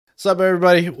What's up,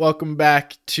 everybody? Welcome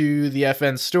back to the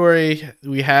FN story.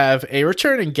 We have a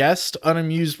returning guest,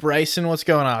 UnamusedBryson. What's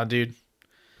going on, dude?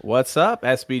 What's up,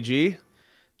 SBG?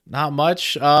 Not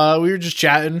much. We were just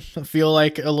chatting. I feel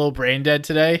like a little brain dead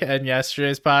today, and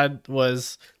yesterday's pod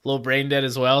was a little brain dead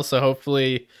as well. So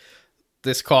hopefully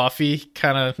this coffee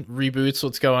kind of reboots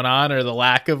what's going on, or the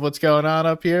lack of what's going on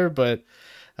up here. But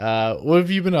what have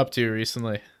you been up to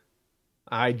recently?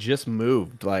 I just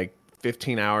moved like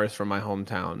 15 hours from my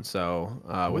hometown, so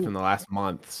within the last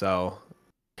month. So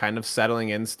kind of settling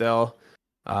in still,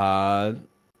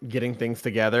 getting things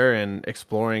together and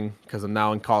exploring because I'm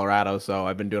now in Colorado. So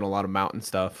I've been doing a lot of mountain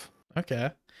stuff. Okay.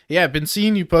 Yeah, I've been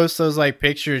seeing you post those like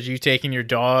pictures, you taking your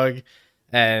dog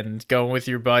and going with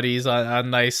your buddies on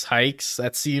nice hikes.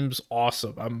 That seems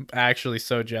awesome. I'm actually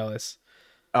so jealous.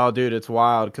 Oh, dude, it's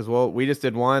wild because we just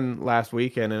did one last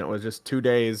weekend and it was just 2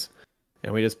 days.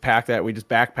 And we just packed that. We just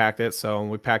backpacked it. So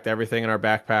we packed everything in our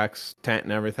backpacks, tent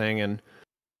and everything. And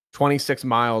 26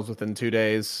 miles within 2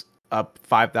 days, up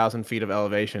 5,000 feet of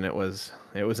elevation. It was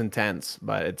intense,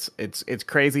 but it's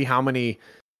crazy how many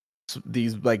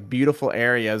these like beautiful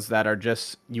areas that are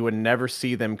just, you would never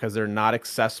see them because they're not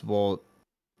accessible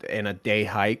in a day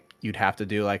hike. You'd have to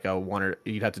do like a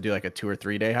 2 or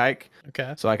 3 day hike.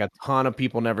 Okay. So like a ton of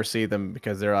people never see them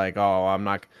because they're like, oh, I'm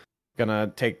not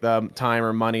gonna take the time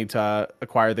or money to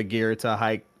acquire the gear to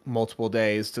hike multiple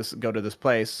days to go to this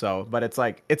place. So, but it's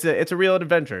like it's a real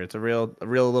adventure. It's a real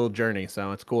little journey.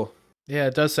 So it's cool. Yeah,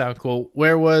 it does sound cool.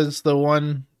 Where was the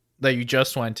one that you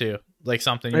just went to? Like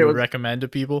something you would recommend to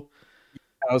people?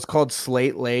 It was called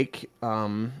Slate Lake.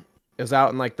 It was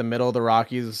out in like the middle of the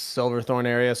Rockies, Silverthorne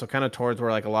area, so kind of towards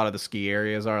where like a lot of the ski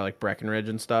areas are, like Breckenridge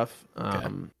and stuff. Okay.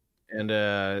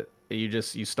 And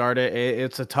you start it.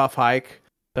 It's a tough hike,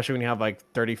 especially when you have like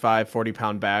 35,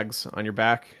 40-pound bags on your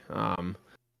back.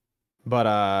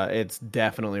 But it's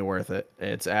definitely worth it.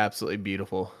 It's absolutely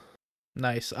beautiful.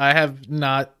 Nice. I have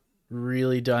not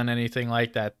really done anything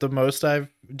like that. The most I've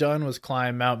done was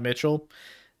climb Mount Mitchell,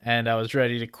 and I was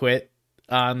ready to quit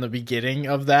on the beginning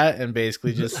of that and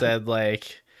basically just said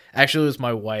like, actually it was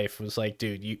my wife was like,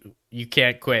 dude, you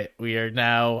can't quit. We are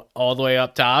now all the way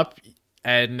up top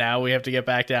and now we have to get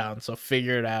back down. So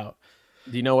figure it out.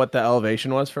 Do you know what the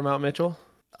elevation was for Mount Mitchell?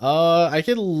 I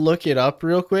could look it up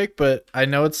real quick, but I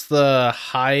know it's the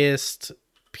highest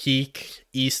peak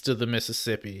east of the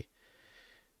Mississippi.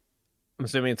 I'm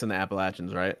assuming it's in the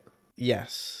Appalachians, right?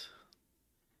 Yes.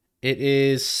 It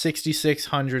is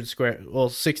 6,700 square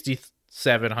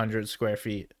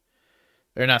feet.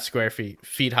 Or not square feet,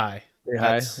 feet high.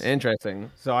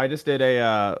 Interesting. So I just did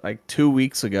a like 2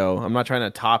 weeks ago. I'm not trying to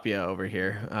top you over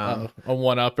here. A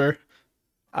one-upper?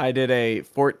 I did a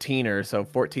 14er, so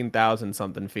 14,000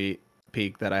 something feet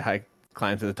peak that I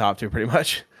climbed to the top to pretty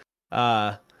much.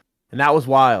 And that was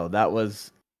wild. That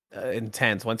was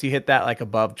intense. Once you hit that like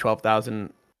above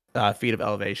 12,000 feet of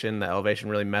elevation, the elevation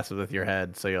really messes with your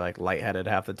head. So you're like lightheaded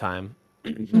half the time,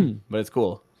 but it's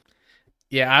cool.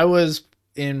 Yeah, I was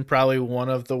in probably one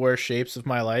of the worst shapes of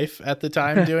my life at the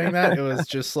time doing that. It was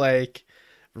just like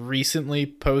recently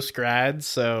post grad.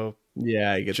 So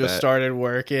yeah, I get just that. Started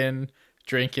working,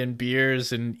 drinking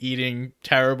beers and eating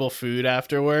terrible food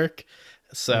after work.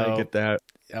 So I get that.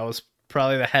 I was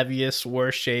probably the heaviest,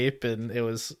 worst shape, and it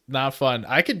was not fun.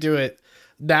 I could do it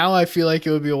now. I feel like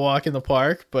it would be a walk in the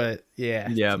park, but yeah.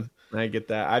 Yeah, I get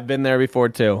that. I've been there before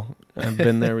too.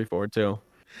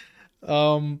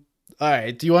 All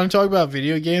right. Do you want to talk about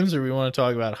video games or we want to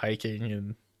talk about hiking?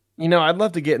 And I'd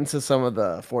love to get into some of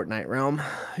the Fortnite realm.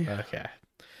 Okay.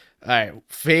 All right.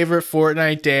 Favorite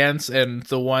Fortnite dance and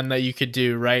the one that you could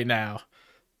do right now.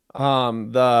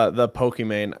 The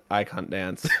Pokemon icon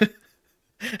dance.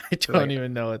 I don't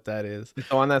even know what that is.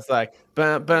 The one that's like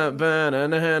that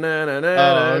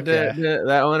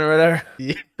one or whatever.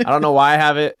 Yeah. I don't know why I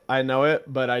have it. I know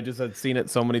it, but I just had seen it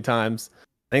so many times.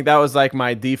 I think that was like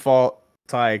my default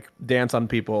to like dance on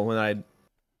people when I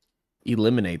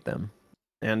eliminate them.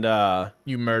 And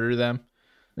you murder them.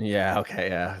 Yeah, okay,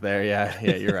 yeah. There, yeah,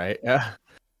 you're right. Yeah.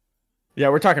 Yeah,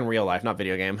 we're talking real life, not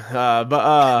video game.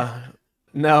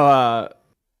 No,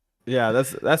 yeah,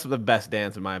 that's the best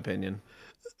dance in my opinion.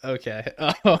 Okay.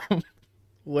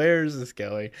 Where is this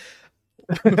going?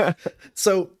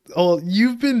 So,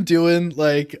 you've been doing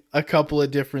like a couple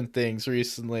of different things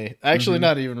recently. Actually,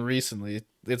 not even recently.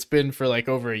 It's been for like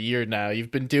over a year now.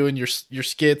 You've been doing your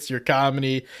skits, your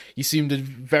comedy. You seem to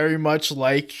very much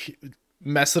like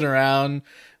messing around,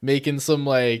 making some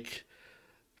like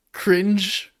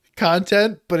cringe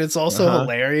content, but it's also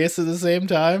hilarious at the same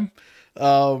time.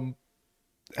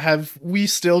 Have we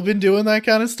still been doing that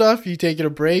kind of stuff? You taking a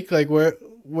break? Like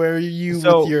Where are you with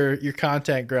So your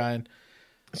content grind?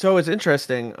 so it's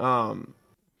interesting.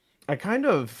 I kind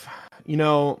of, you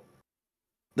know,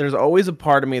 there's always a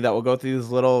part of me that will go through these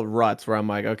little ruts where I'm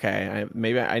like, okay,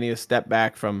 maybe I need to step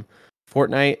back from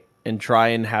Fortnite and try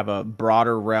and have a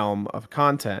broader realm of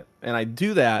content. And I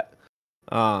do that.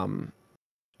 Um,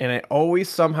 and it always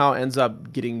somehow ends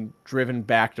up getting driven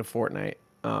back to Fortnite.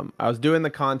 I was doing the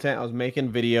content, I was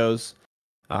making videos,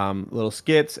 little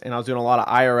skits, and I was doing a lot of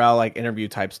IRL like interview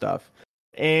type stuff.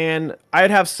 And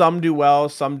I'd have some do well,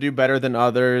 some do better than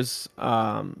others,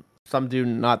 some do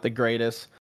not the greatest.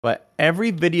 But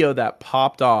every video that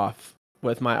popped off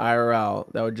with my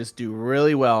IRL that would just do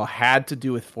really well had to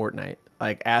do with Fortnite,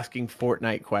 like asking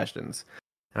Fortnite questions.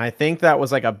 And I think that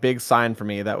was like a big sign for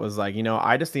me that was like,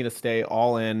 I just need to stay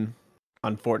all in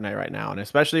on Fortnite right now. And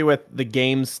especially with the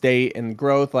game state and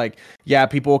growth, like, yeah,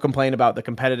 people will complain about the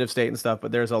competitive state and stuff,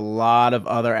 but there's a lot of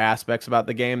other aspects about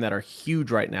the game that are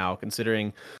huge right now,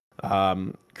 considering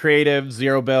creative,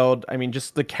 zero build. I mean,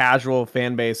 just the casual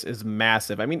fan base is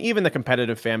massive. I mean, even the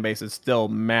competitive fan base is still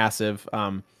massive.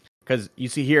 Because you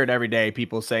see here it every day,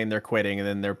 people saying they're quitting and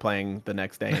then they're playing the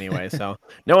next day anyway. So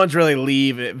no one's really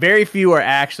leave. Very few are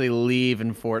actually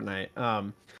leaving Fortnite.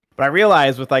 But I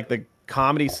realized with like the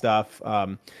comedy stuff,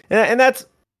 and that's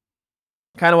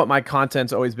kind of what my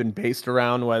content's always been based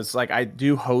around, was like I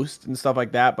do host and stuff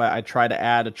like that, but I try to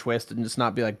add a twist and just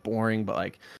not be like boring, but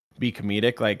like be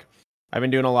comedic. Like I've been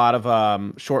doing a lot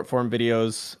of short form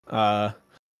videos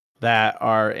that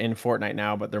are in Fortnite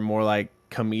now, but they're more like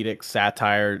comedic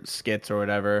satire skits or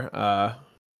whatever.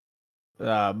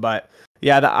 But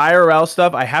yeah, the IRL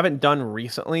stuff I haven't done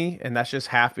recently, and that's just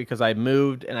half because I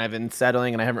moved and I've been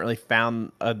settling and I haven't really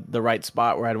found the right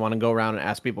spot where I'd want to go around and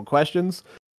ask people questions.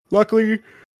 Luckily,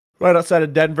 right outside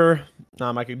of Denver,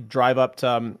 I could drive up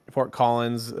to Fort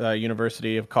Collins,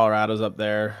 University of Colorado's up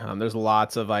there. There's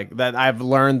lots of like that. I've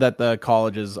learned that the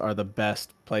colleges are the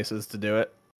best places to do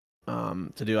it.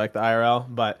 To do like the IRL,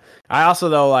 but I also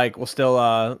though like will still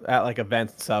at like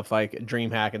events and stuff like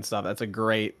DreamHack and stuff. That's a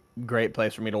great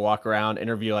place for me to walk around,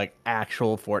 interview like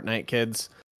actual Fortnite kids,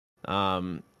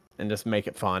 and just make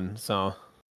it fun. So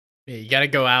Yeah, you got to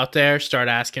go out there, start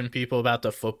asking people about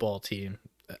the football team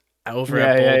over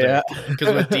at yeah, Boulder, yeah.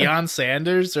 because with Deion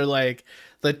Sanders, they're like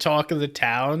the talk of the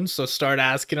town. So start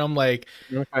asking them like,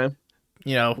 Okay.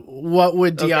 What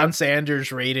would Okay. Deion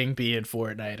Sanders' rating be in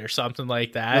Fortnite or something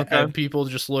like that? Okay. And people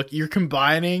just look, you're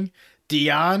combining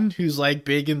Deion, who's like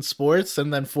big in sports,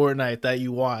 and then Fortnite that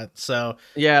you want. So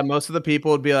Yeah, most of the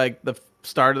people would be like the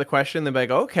start of the question, they'd be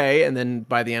like, okay, and then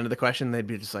by the end of the question, they'd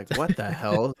be just like, what the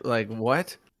hell? Like,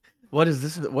 what? What is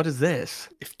this? What is this?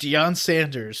 if Deion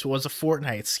Sanders was a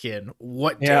Fortnite skin,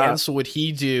 what Yeah. dance would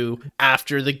he do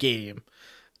after the game?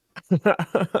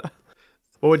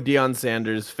 What would Deion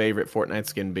Sanders' favorite Fortnite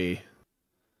skin be?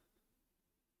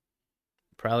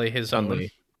 Probably his own.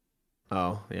 Chun-Li.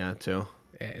 Oh, yeah, too.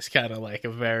 Yeah, he's kind of like a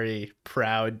very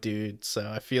proud dude, so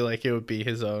I feel like it would be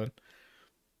his own.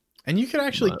 And you could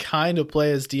actually But, kind of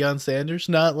play as Deion Sanders,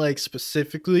 not like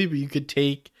specifically, but you could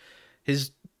take his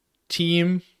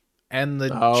team and the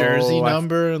jersey oh,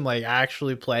 number and like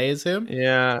actually play as him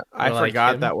yeah, I or like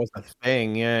forgot him. that was a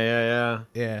thing. Yeah.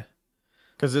 Yeah.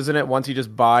 Because isn't it once you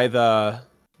just buy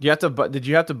did you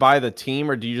have to buy the team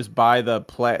or do you just buy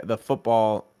the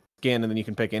football skin and then you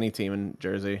can pick any team in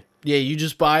Jersey? Yeah, you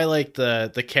just buy like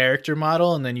the character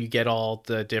model and then you get all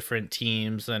the different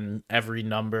teams and every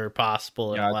number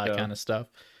possible and all that Gotcha. kind of stuff.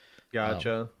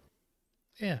 Gotcha.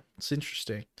 Yeah, it's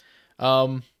interesting.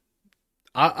 Um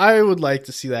I would like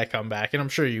to see that come back, and I'm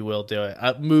sure you will do it.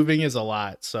 Moving is a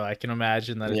lot, so I can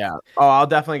imagine that. Yeah. Oh, I'll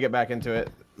definitely get back into it.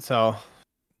 So,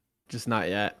 just not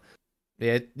yet.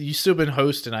 Yeah, you still been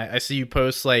hosting. I see you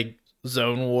post like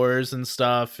Zone Wars and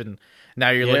stuff, and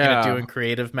now you're looking at Yeah. doing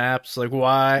creative maps. Like,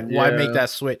 why make Yeah. that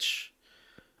switch?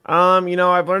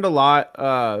 I've learned a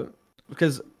lot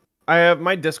because I have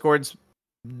my Discord's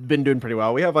been doing pretty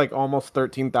well. We have like almost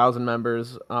 13,000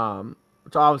 members,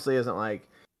 which obviously isn't like,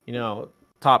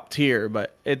 top tier,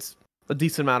 but it's a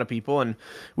decent amount of people, and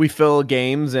we fill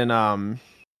games, and I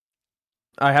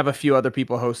have a few other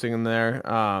people hosting in there,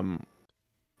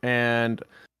 and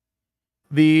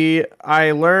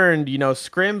I learned,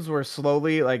 scrims were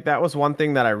slowly like that was one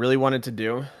thing that I really wanted to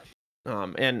do,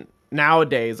 and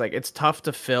nowadays like it's tough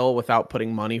to fill without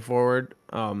putting money forward,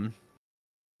 and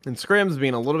scrims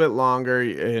being a little bit longer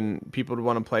and people would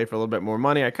want to play for a little bit more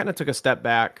money. I kind of took a step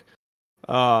back.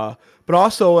 But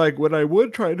also like when I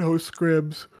would try and host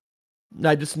scrims,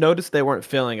 I just noticed they weren't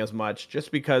filling as much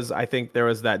just because I think there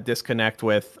was that disconnect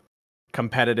with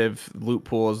competitive loot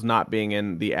pools not being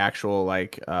in the actual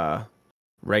like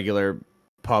regular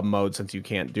pub mode since you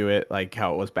can't do it like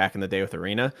how it was back in the day with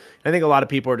Arena. I think a lot of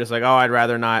people are just like, oh, I'd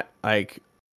rather not, like,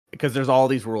 because there's all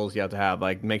these rules you have to have,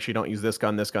 like make sure you don't use this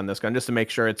gun, this gun, this gun, just to make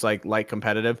sure it's like light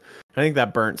competitive. I think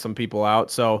that burnt some people out.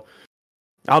 So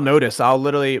I'll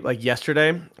literally, like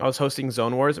yesterday, I was hosting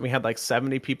Zone Wars and we had like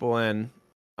 70 people in,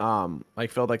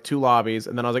 like filled like 2 lobbies,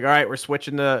 and then I was like, all right, we're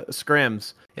switching to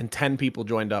scrims, and 10 people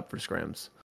joined up for scrims,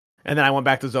 and then I went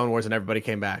back to Zone Wars and everybody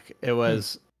came back.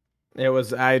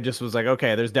 I just was like,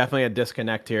 okay, there's definitely a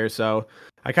disconnect here. So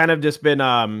I kind of just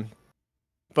been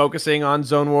focusing on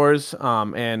Zone Wars.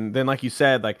 And then like you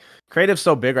said, like creative's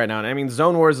so big right now. And I mean,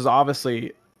 Zone Wars is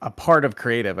obviously a part of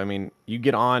creative. I mean, you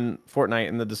get on Fortnite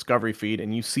in the discovery feed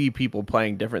and you see people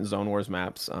playing different Zone Wars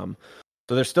maps. So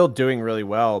they're still doing really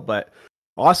well, but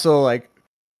also like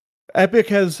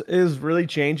Epic is really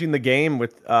changing the game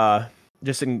with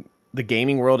just in the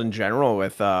gaming world in general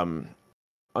with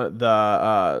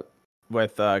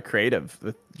creative,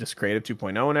 with just creative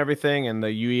 2.0 and everything, and the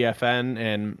UEFN.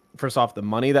 And first off, the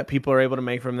money that people are able to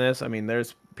make from this. I mean,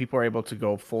 there's people are able to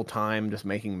go full time just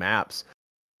making maps.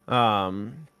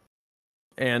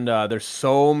 And there's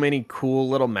so many cool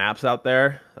little maps out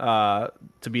there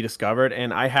to be discovered.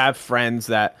 And I have friends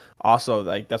that also,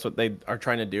 like, that's what they are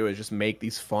trying to do, is just make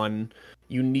these fun,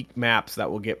 unique maps that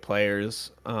will get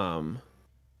players, to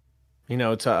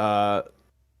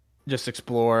just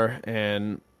explore.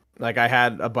 And like, I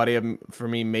had a buddy for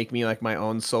me make me like my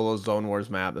own solo Zone Wars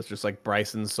map that's just like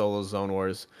Bryson's solo Zone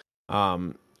Wars.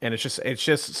 And it's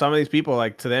just some of these people,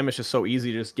 like, to them it's just so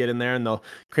easy to just get in there and they'll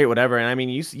create whatever. And I mean,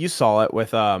 you saw it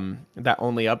with that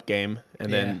Only Up game,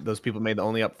 and then those people made the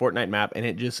Only Up Fortnite map, and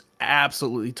it just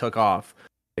absolutely took off.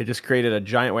 It just created a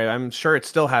giant wave. I'm sure it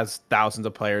still has thousands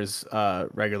of players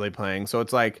regularly playing. So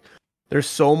it's like there's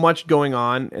so much going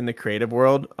on in the creative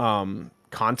world,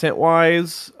 content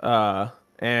wise,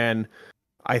 and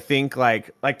I think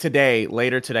like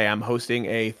later today, I'm hosting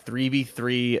a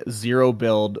 3v3 zero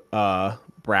build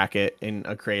bracket in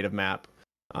a creative map.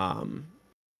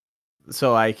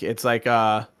 So like it's like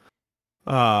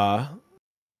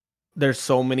there's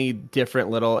so many different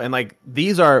little, and like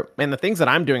these are, and the things that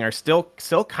I'm doing are still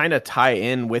kind of tie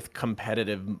in with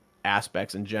competitive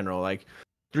aspects in general. Like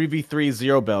 3v3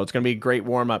 zero build, it's gonna be a great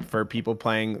warm up for people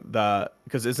playing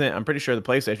because I'm pretty sure the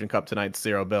PlayStation Cup tonight's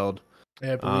zero build.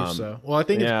 Yeah, I believe so. Well, I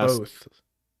think it's both.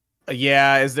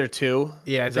 Yeah, is there two?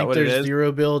 Yeah, I think there's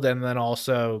zero build and then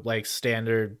also like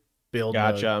standard build.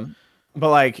 Gotcha. Mode. But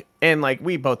like, and like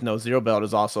we both know, zero build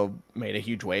has also made a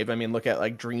huge wave. I mean, look at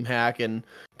like DreamHack and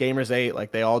Gamers 8,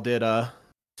 like they all did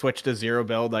switch to zero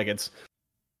build. Like it's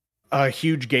a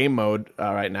huge game mode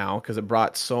right now because it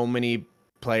brought so many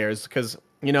players. Because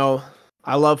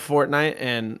I love Fortnite,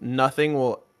 and nothing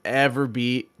will ever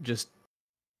be just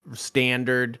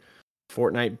standard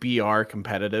Fortnite BR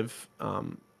competitive.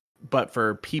 But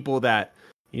for people that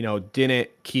didn't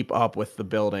keep up with the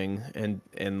building and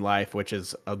in life, which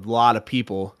is a lot of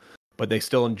people, but they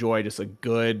still enjoy just a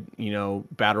good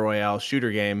battle royale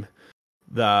shooter game,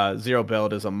 the zero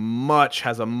build has a much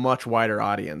wider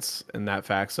audience in that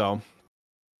fact. So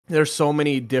there's so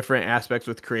many different aspects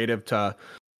with creative to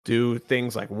do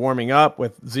things like warming up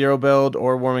with zero build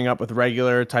or warming up with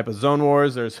regular type of Zone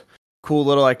Wars. There's cool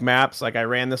little like maps. Like I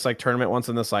ran this like tournament once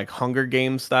in this like Hunger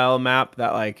Games style map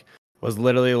that like was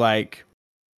literally like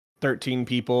 13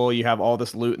 people. You have all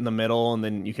this loot in the middle, and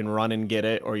then you can run and get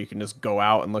it, or you can just go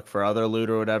out and look for other loot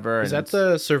or whatever. Is that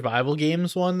the survival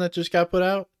games one that just got put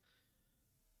out?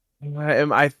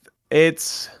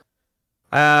 It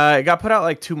got put out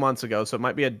like 2 months ago, so it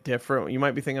might be you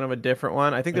might be thinking of a different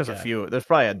one. I think there's a few. There's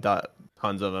probably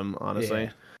tons of them, honestly.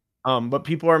 Yeah. But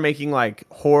people are making like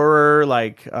horror,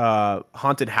 like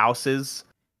haunted houses,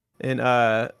 and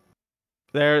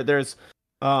there's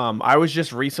I was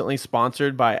just recently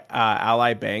sponsored by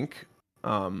Ally Bank,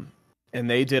 and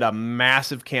they did a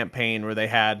massive campaign where they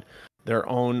had their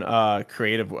own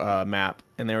creative map,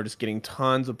 and they were just getting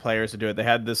tons of players to do it. They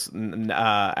had this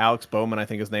Alex Bowman, I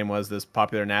think his name was, this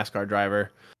popular NASCAR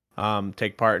driver,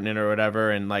 take part in it or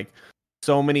whatever, and like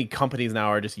so many companies now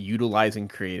are just utilizing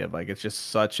creative. Like it's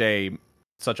just such a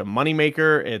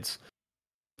moneymaker.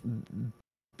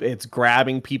 It's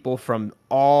grabbing people from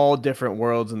all different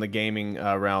worlds in the gaming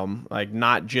realm, like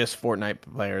not just Fortnite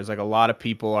players. Like a lot of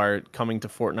people are coming to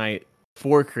Fortnite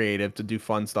for creative to do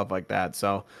fun stuff like that.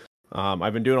 So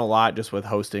I've been doing a lot just with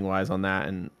hosting wise on that.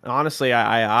 And honestly,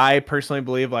 I personally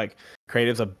believe like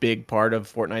creative's a big part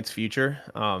of Fortnite's future.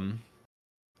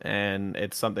 And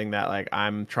it's something that like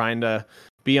I'm trying to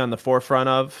be on the forefront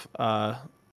of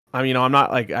I'm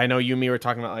not like, I know you and me were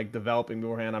talking about like developing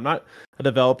beforehand. I'm not a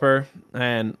developer,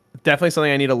 and definitely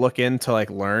something I need to look into, like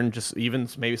learn just even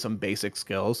maybe some basic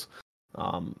skills.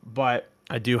 But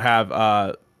I do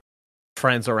have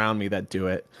friends around me that do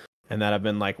it and that have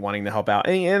been like wanting to help out.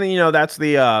 And that's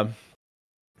the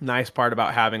nice part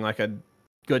about having like a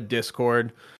good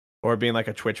Discord or being like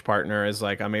a Twitch partner is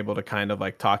like I'm able to kind of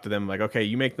like talk to them like, okay,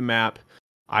 you make the map,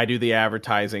 I do the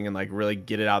advertising and like really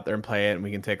get it out there and play it, and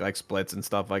we can take like splits and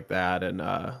stuff like that. And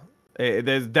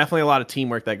there's definitely a lot of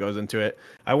teamwork that goes into it.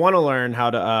 I want to learn how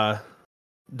to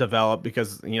develop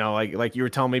because like you were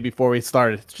telling me before we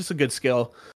started, it's just a good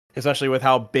skill, especially with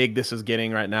how big this is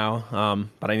getting right now.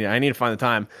 But I need to find the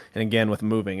time, and again with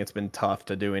moving, it's been tough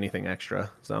to do anything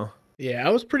extra. So Yeah,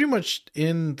 I was pretty much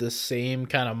in the same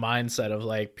kind of mindset of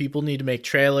like people need to make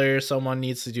trailers, someone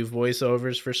needs to do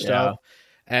voiceovers for yeah. stuff.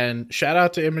 And shout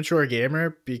out to Immature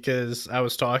Gamer because I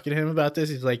was talking to him about this.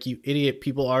 He's like, "You idiot,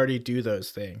 people already do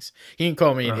those things." He didn't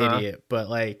call me an Uh-huh. idiot, but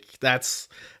like that's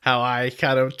how I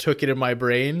kind of took it in my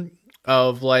brain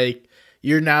of like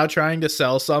you're now trying to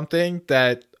sell something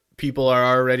that people are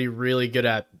already really good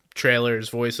at, trailers,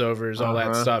 voiceovers, all that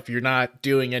Uh-huh. stuff. You're not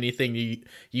doing anything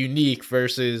unique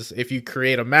versus if you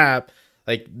create a map,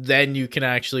 like then you can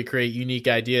actually create unique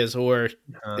ideas. Or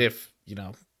Uh-huh. if,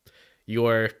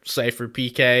 your Cypher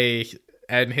PK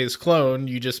and his clone,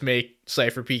 you just make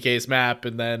Cypher PK's map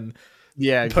and then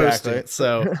Yeah, post exactly. it.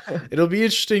 So it'll be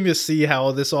interesting to see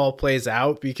how this all plays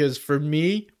out because for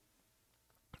me,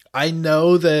 I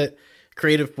know that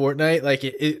creative Fortnite, like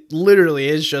it literally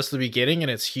is just the beginning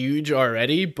and it's huge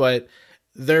already, but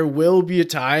there will be a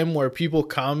time where people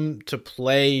come to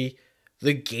play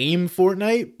the game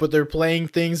Fortnite, but they're playing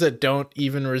things that don't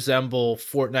even resemble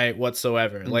Fortnite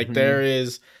whatsoever. Like there Mhm.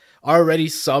 is already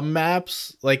some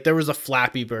maps, like there was a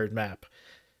Flappy Bird map.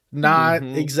 Not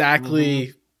Mhm. Mhm.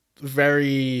 exactly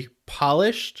very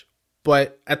polished,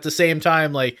 but at the same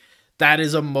time, like that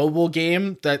is a mobile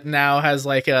game that now has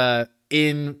like a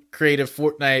in creative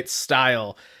Fortnite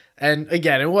style. And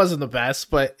again, it wasn't the best,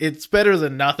 but it's better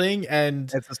than nothing.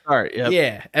 And It's a start. Yep.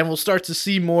 yeah, and we'll start to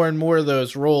see more and more of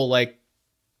those roll. Like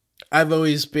I've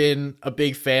always been a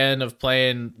big fan of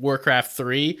playing Warcraft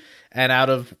 3, and out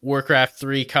of Warcraft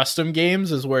 3 custom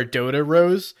games is where Dota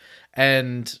rose,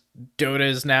 and Dota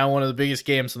is now one of the biggest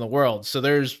games in the world. So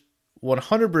there's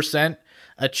 100%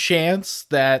 a chance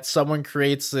that someone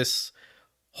creates this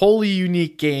wholly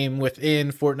unique game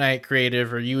within Fortnite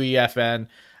Creative or UEFN.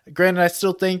 Granted, I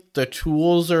still think the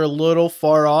tools are a little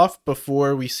far off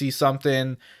before we see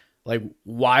something like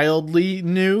wildly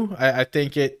new. I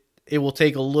think it will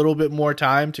take a little bit more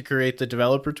time to create the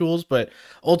developer tools, but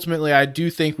ultimately I do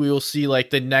think we will see like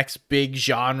the next big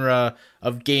genre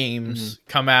of Mhm. games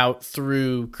come out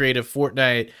through creative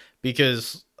Fortnite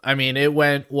because I mean it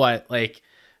went what like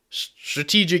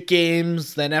strategic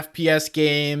games, then FPS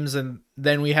games, and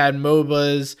then we had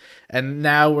MOBAs, and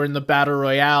now we're in the battle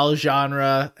royale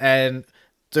genre, and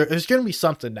there's going to be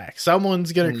something next.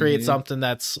 Someone's going to create Mhm. something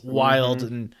that's wild, Mhm.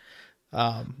 and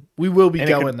we will be And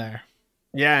it could, going there.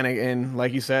 yeah, and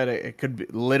like you said, it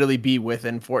could literally be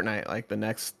within Fortnite, like the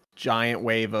next giant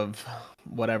wave of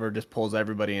whatever just pulls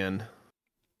everybody in.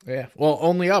 Yeah. Well,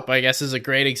 Only Up, I guess, is a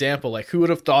great example. Like, who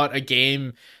would have thought a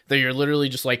game that you're literally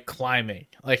just like climbing?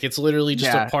 Like, it's literally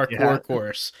just a Yeah, yeah, parkour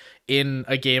course in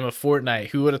a game of Fortnite.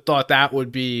 Who would have thought that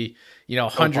would be, so popular.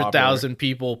 100,000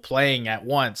 people playing at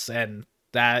once? And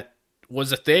that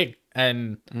was a thing.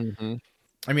 And Mhm.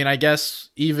 I mean, I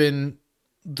guess even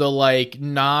the like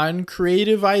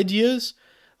non-creative ideas,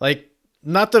 like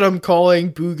not that I'm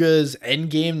calling Booga's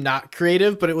endgame not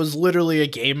creative, but it was literally a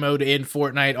game mode in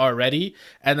Fortnite already,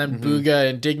 and then Mhm. Booga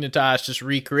and Dignitas just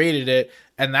recreated it,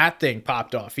 and that thing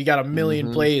popped off. He got a million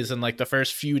Mhm. plays in like the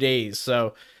first few days,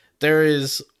 so there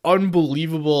is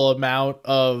unbelievable amount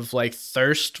of like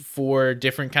thirst for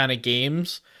different kind of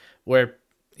games where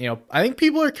I think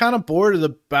people are kind of bored of the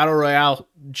battle royale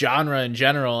genre in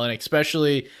general, and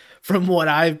especially from what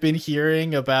I've been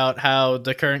hearing about how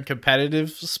the current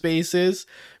competitive space is,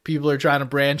 people are trying to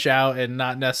branch out and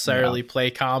not Yeah. necessarily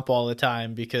play comp all the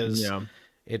time because Yeah.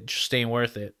 it just ain't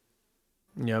worth it.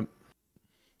 Yep.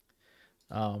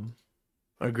 Um,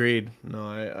 Agreed. No,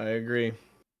 I agree.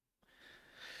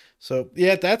 so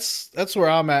yeah, that's where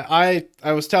I'm at. I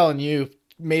was telling you,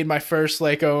 made my first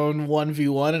like own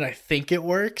 1v1 and I think it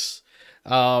works.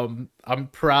 I'm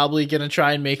probably gonna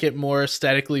try and make it more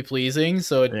aesthetically pleasing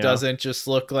so it Yeah. doesn't just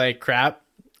look like crap.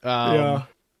 Yeah.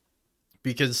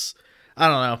 Because I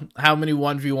don't know how many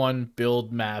 1v1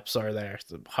 build maps are there,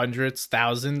 hundreds,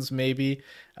 thousands maybe.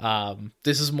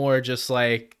 This is more just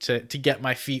like to get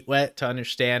my feet wet to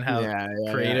understand how Yeah, yeah, yeah.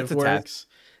 It's creative a test. works.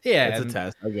 Yeah, It's a and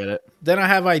test. I get it. then I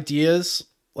have ideas.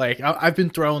 Like I've been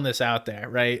throwing this out there,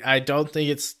 right? I don't think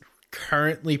it's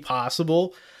currently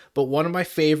possible, but one of my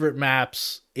favorite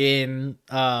maps in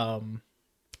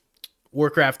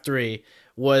Warcraft 3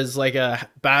 was like a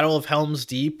Battle of Helm's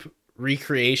Deep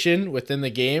recreation within the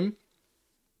game.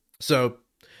 So,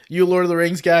 you a Lord of the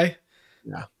Rings guy?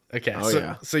 Yeah. Okay, Oh so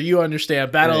yeah. so you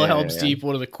understand Battle of Helm's Yeah. Deep,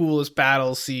 one of the coolest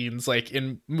battle scenes like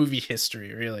in movie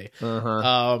history, really.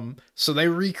 Uh-huh. So they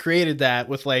recreated that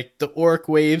with like the orc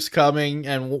waves coming,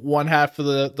 and one half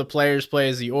of the players play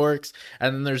as the orcs,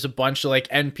 and then there's a bunch of like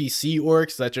NPC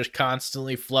orcs that just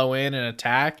constantly flow in and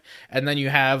attack, and then you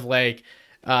have like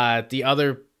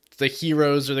the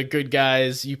heroes or the good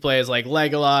guys you play as like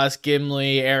Legolas,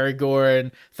 Gimli,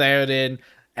 Aragorn, Theoden,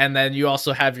 and then you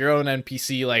also have your own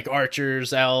NPC like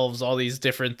archers, elves, all these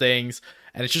different things.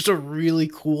 And it's just a really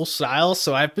cool style.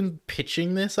 So I've been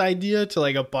pitching this idea to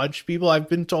like a bunch of people. I've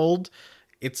been told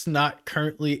it's not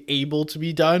currently able to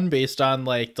be done based on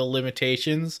like the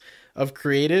limitations of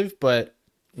creative, but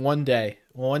one day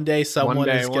someone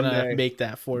is One gonna day. make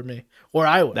that for me. Or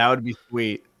I will. That would be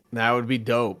sweet. That would be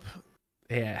dope.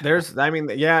 Yeah. I mean,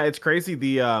 yeah, it's crazy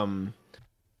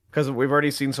because we've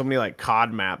already seen so many like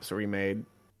COD maps remade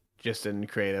just in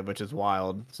creative, which is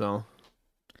wild. So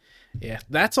Yeah,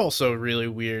 that's also really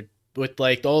weird with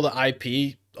like all the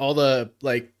IP, all the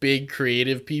like big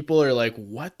creative people are like,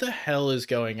 what the hell is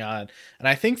going on? And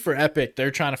I think for Epic,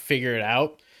 they're trying to figure it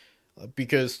out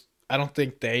because I don't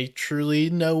think they truly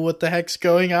know what the heck's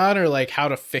going on or like how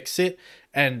to fix it.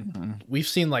 And we've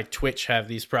seen like Twitch have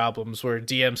these problems where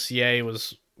DMCA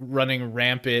was running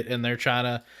rampant and they're trying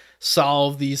to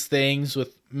solve these things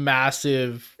with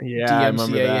massive yeah, I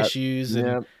remember DMCA that. issues, and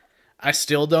Yeah. I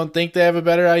still don't think they have a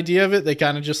better idea of it. They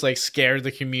kind of just like scare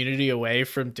the community away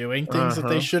from doing things that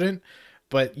they Uh-huh. shouldn't.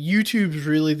 But YouTube's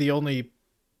really the only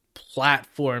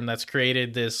platform that's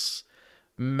created this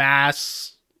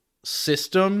mass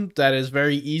system that is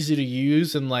very easy to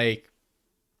use and like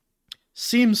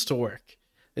seems to work.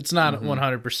 It's not Hmm.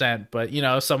 100%, but you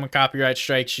know, if someone copyright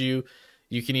strikes you,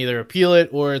 you can either appeal it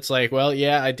or it's like, well,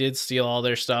 yeah, I did steal all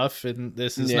their stuff and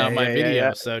this is Yeah, not my yeah, yeah, yeah.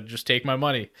 video, so just take my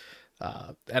money.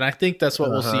 And I think that's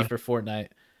what we'll see Uh-huh. for Fortnite.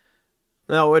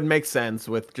 No, it would make sense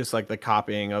with just like the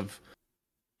copying of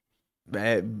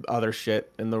other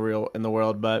shit in the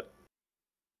world, but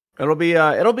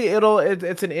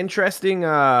it's an interesting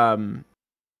right,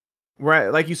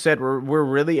 like you said, we're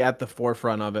really at the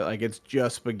forefront of it. Like it's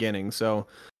just beginning. So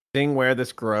seeing where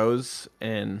this grows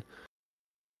and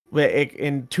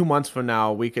in 2 months from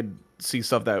now, we could see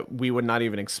stuff that we would not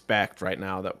even expect right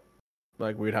now that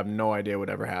like we would have no idea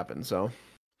would ever happen. So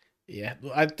Yeah,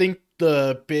 I think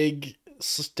the big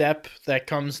step that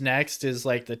comes next is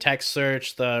like the text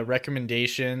search, the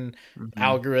recommendation hmm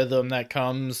algorithm that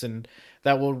comes, and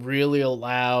that will really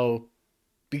allow,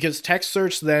 because text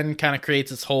search then kind of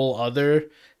creates its whole other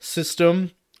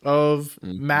system of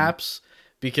hmm maps,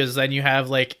 because then you have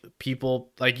like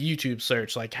people like YouTube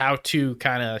search, like how to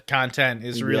kind of content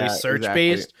is really yeah, search exactly.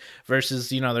 based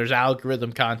versus, you know, there's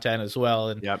algorithm content as well.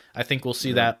 And Yep. I think we'll see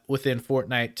Yep. that within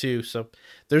Fortnite too. So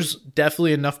there's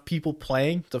definitely enough people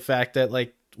playing. The fact that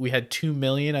like we had 2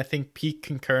 million, I think, peak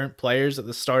concurrent players at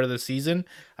the start of the season,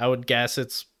 I would guess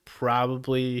it's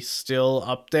probably still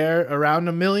up there around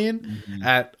a million hmm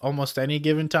at almost any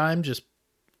given time, just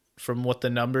from what the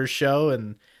numbers show.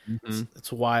 And hmm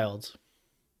it's wild.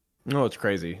 No, it's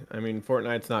crazy. I mean,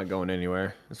 Fortnite's not going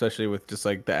anywhere, especially with just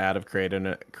like the ad of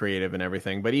creative and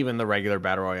everything. But even the regular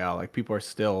battle royale, like people are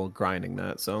still grinding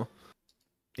that. So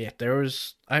Yeah, there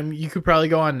was. You could probably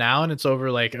go on now, and it's over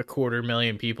like a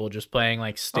 250,000 people just playing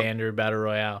like oh, standard battle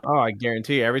royale I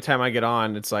guarantee every time I get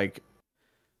on, it's like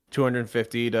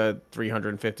 250 to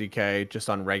 350k just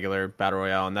on regular battle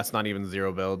royale, and that's not even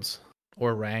zero builds.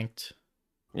 or ranked.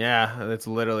 Yeah, it's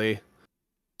literally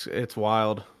it's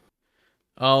wild.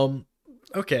 Um,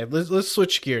 okay, let's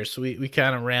switch gears. We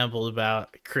kind of rambled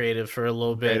about creative for a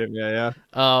little bit. Creative, yeah,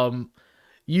 yeah. Um,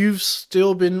 you've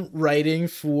still been writing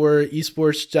for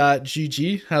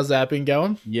esports.gg. How's that been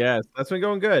going? Yes, that's been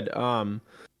going good.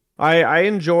 I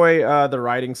enjoy the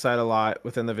writing side a lot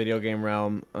within the video game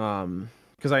realm.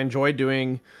 Because I enjoy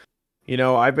doing,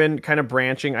 I've been kind of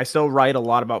branching. I still write a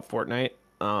lot about Fortnite.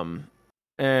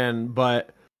 But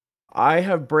I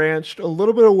have branched a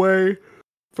little bit away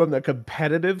from the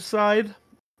competitive side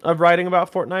of writing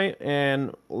about Fortnite,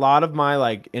 and a lot of my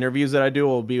like interviews that I do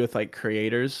will be with like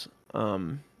creators.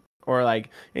 Or like,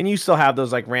 and you still have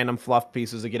those like random fluff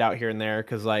pieces that get out here and there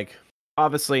because like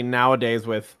obviously nowadays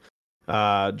with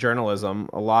journalism,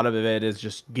 a lot of it is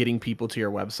just getting people to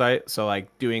your website. So like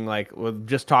doing like with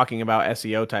just talking about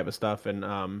SEO type of stuff and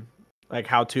like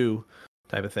how to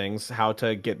type of things, how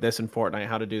to get this in Fortnite,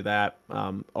 how to do that.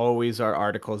 Always are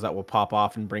articles that will pop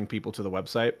off and bring people to the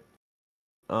website.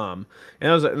 And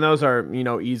those are, you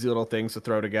know, easy little things to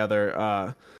throw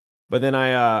together. But then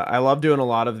I love doing a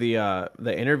lot of the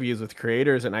interviews with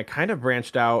creators, and I kind of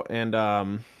branched out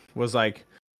and was like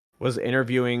was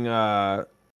interviewing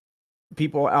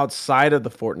people outside of the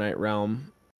Fortnite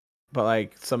realm, but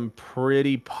like some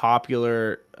pretty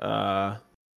popular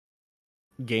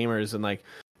gamers, and like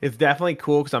it's definitely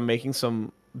cool because I'm making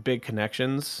some big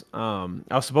connections. I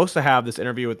was supposed to have this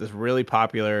interview with this really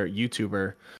popular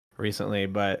YouTuber recently,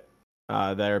 but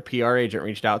their PR agent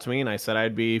reached out to me and I said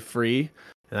I'd be free,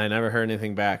 and I never heard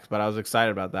anything back. But I was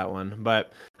excited about that one.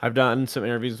 But I've done some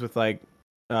interviews with like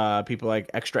people like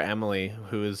Extra Emily,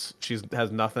 she's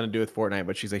has nothing to do with Fortnite,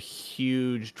 but she's a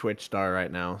huge Twitch star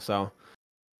right now. So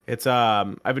it's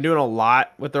I've been doing a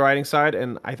lot with the writing side,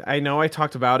 and I know I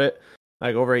talked about it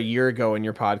like over a year ago in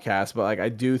your podcast, but like I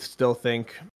do still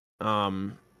think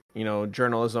you know,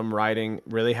 journalism writing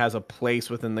really has a place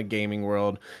within the gaming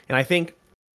world. And I think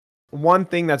one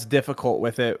thing that's difficult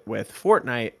with it with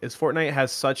Fortnite is Fortnite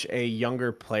has such a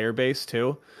younger player base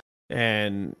too.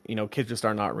 And, you know, kids just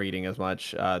are not reading as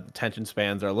much. Attention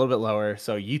spans are a little bit lower.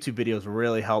 So YouTube videos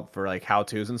really help for like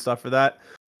how-tos and stuff for that.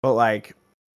 But like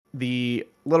the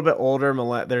little bit older,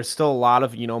 there's still a lot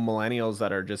of, you know, millennials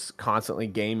that are just constantly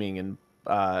gaming and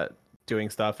doing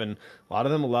stuff. And a lot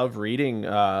of them love reading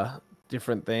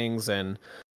different things. And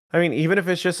I mean, even if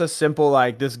it's just a simple,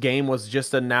 like, this game was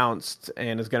just announced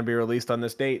and is going to be released on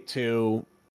this date, to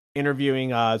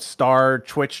interviewing a star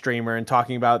Twitch streamer and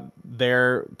talking about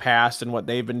their past and what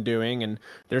they've been doing. And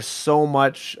there's so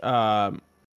much,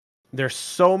 there's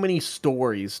so many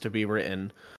stories to be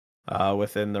written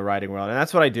within the writing world. And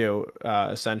that's what I do,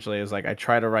 essentially, is like I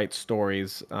try to write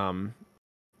stories when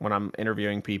I'm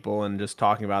interviewing people and just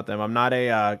talking about them. I'm not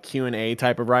a Q&A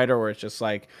type of writer where it's just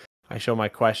like, I show my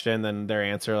question, then their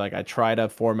answer. Like I try to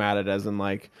format it as in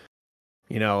like,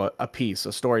 you know, a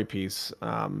story piece.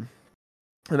 And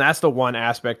that's the one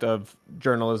aspect of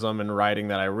journalism and writing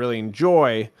that I really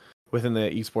enjoy within the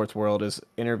esports world, is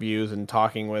interviews and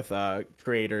talking with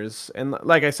creators. And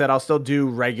like I said, I'll still do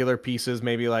regular pieces,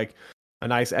 maybe like a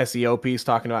nice SEO piece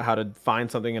talking about how to find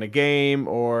something in a game,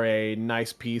 or a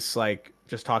nice piece like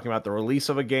just talking about the release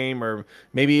of a game, or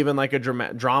maybe even like a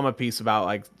drama piece about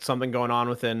like something going on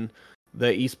within the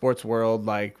esports world,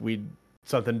 like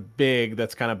something big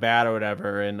that's kind of bad or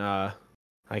whatever. And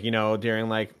like, you know, during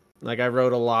like I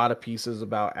wrote a lot of pieces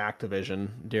about Activision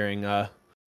during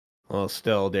well,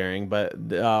 still during,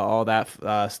 but all that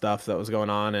stuff that was going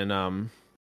on. And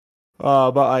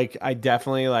but like I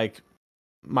definitely, like,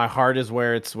 my heart is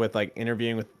where it's with like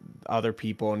interviewing with other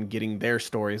people and getting their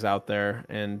stories out there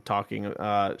and talking,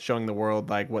 showing the world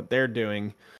like what they're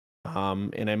doing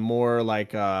in a more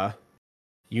like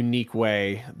unique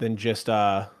way than just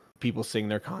people seeing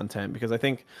their content. Because I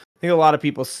think a lot of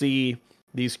people see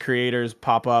these creators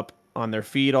pop up on their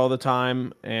feed all the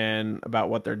time and about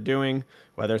what they're doing,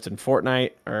 whether it's in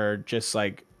Fortnite or just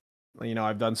like, you know,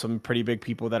 I've done some pretty big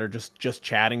people that are just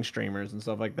chatting streamers and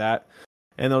stuff like that.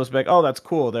 And they'll just be like, oh, that's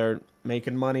cool, they're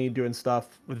making money doing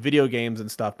stuff with video games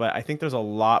and stuff. But I think there's a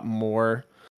lot more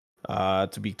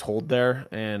to be told there,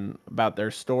 and about their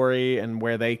story and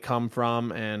where they come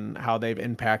from and how they've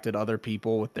impacted other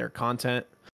people with their content.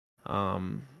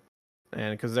 And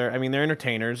because they're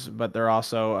entertainers, but they're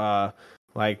also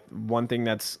like, one thing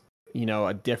that's, you know,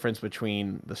 a difference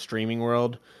between the streaming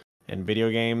world and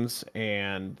video games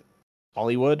and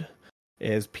Hollywood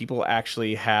is people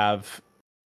actually have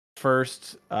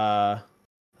first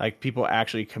like people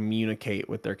actually communicate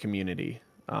with their community,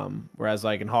 whereas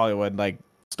like in Hollywood, like,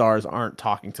 stars aren't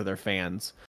talking to their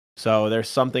fans. So there's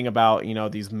something about, you know,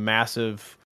 these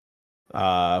massive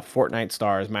Fortnite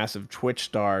stars, massive Twitch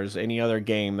stars, any other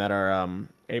game, that are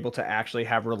able to actually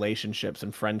have relationships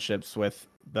and friendships with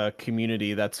the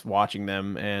community that's watching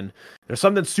them. And there's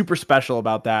something super special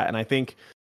about that. And I think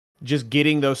just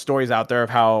getting those stories out there of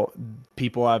how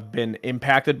people have been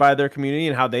impacted by their community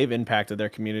and how they've impacted their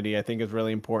community, I think is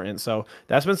really important. So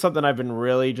that's been something I've been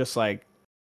really just like,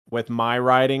 with my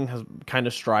writing, has kind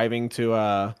of striving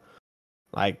to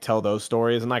like tell those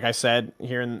stories. And like I said,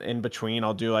 here in between,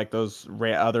 I'll do like those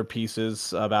other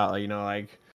pieces about, you know,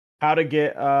 like how to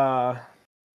get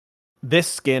this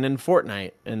skin in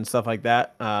Fortnite and stuff like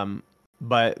that.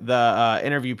 But the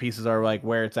interview pieces are like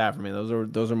where it's at for me.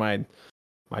 Those are my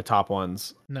top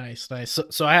ones. Nice.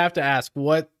 So I have to ask,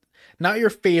 what, not your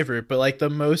favorite, but like the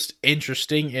most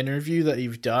interesting interview that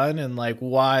you've done, and like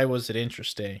why was it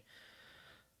interesting?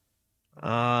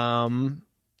 Um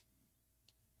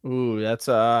Ooh, that's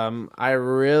I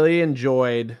really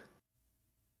enjoyed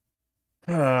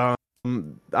I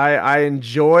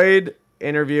enjoyed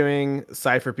interviewing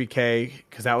Cypher PK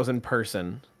because that was in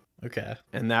person Okay.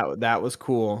 and that was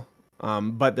cool.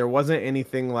 But there wasn't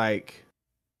anything like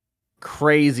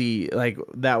crazy like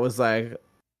that was like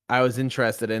I was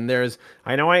interested in.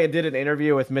 I know I did an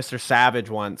interview with Mr. Savage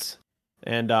once,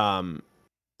 and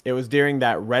it was during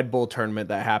that Red Bull tournament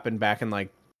that happened back in like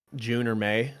June or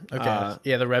May. Okay.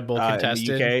 Yeah, the Red Bull In the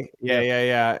contested. UK. Yeah, Yep. yeah,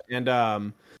 yeah.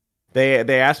 And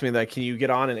they asked me like, can you get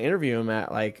on and interview him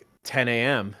at like 10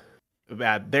 a.m.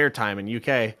 at their time in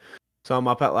UK? So I'm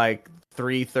up at like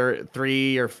 3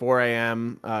 or 4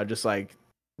 a.m. Just like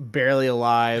barely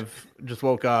alive. Just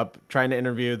woke up trying to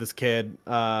interview this kid.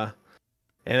 And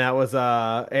that was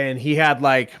and he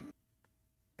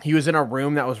was in a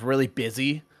room that was really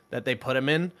busy that they put him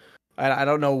in. I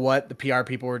don't know what the PR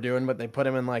people were doing, but they put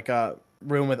him in like a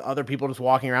room with other people just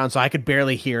walking around, so I could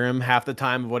barely hear him half the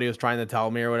time of what he was trying to tell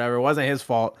me or whatever. It wasn't his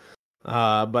fault.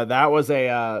 But that was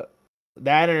that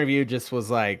interview just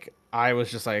was like I was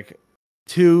just like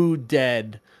too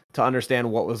dead to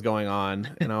understand what was going on,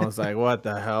 and I was like, what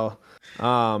the hell?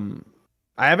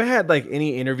 I haven't had like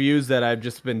any interviews that I've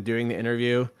just been doing the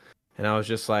interview, and I was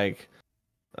just like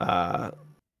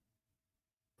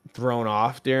thrown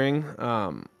off during.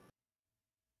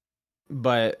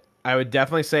 But I would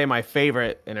definitely say my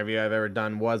favorite interview I've ever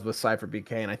done was with Cypher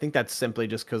BK, and I think that's simply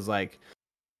just because, like,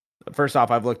 first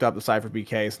off, I've looked up the Cypher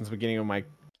BK since the beginning of my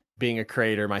being a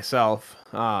creator myself.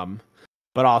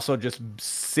 But also just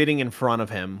sitting in front of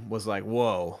him was like,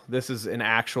 whoa, this is an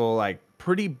actual like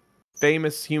pretty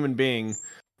famous human being,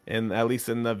 in at least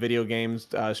in the video games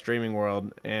streaming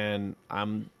world, and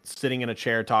I'm sitting in a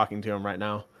chair talking to him right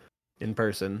now in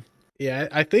person. Yeah,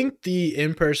 I think the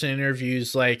in-person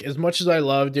interviews, like as much as I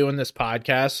love doing this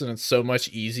podcast and it's so much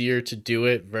easier to do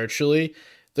it virtually,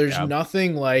 there's Yeah.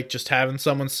 nothing like just having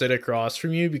someone sit across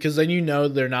from you, because then you know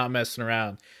they're not messing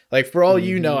around. Like for all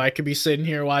you know, I could be sitting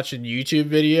here watching YouTube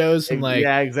videos and like,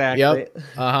 Yeah, yep, exactly.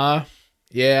 uh-huh,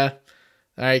 yeah,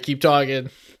 all right, keep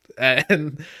talking.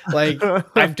 And like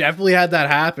I've definitely had that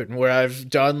happen where I've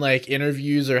done like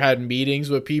interviews or had meetings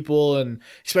with people, and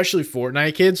especially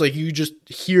Fortnite kids, like you just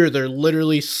hear they're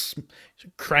literally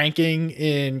cranking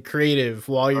in creative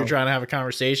while you're trying to have a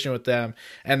conversation with them,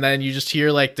 and then you just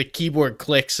hear like the keyboard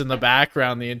clicks in the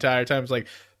background the entire time. It's like,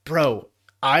 bro,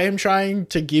 I am trying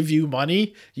to give you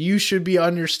money. You should be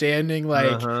understanding,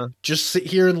 like, just sit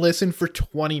here and listen for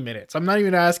 20 minutes. I'm not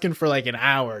even asking for like an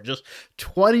hour, just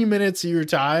 20 minutes of your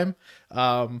time.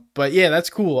 But yeah,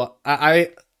 that's cool. I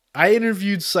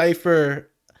interviewed Cypher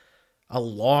a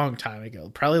long time ago,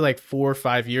 probably like 4 or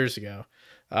 5 years ago.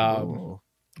 Oh.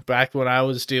 Back when I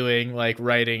was doing like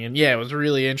writing, and yeah, it was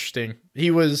really interesting.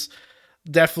 He was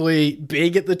definitely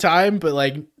big at the time, but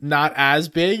like not as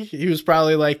big. He was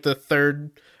probably like the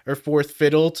third or fourth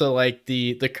fiddle to like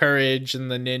the Courage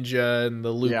and the Ninja and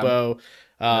the Lupo.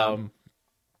 Yeah.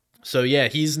 So yeah,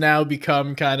 he's now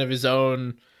become kind of his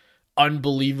own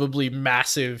unbelievably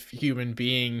massive human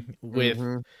being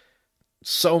with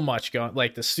so much going,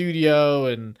 like the studio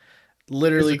and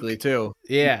literally Physically too.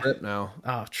 He's yeah. ripped now.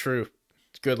 Oh, true.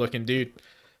 Good looking dude.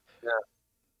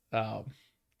 Yeah.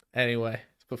 Anyway,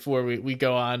 before we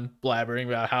go on blabbering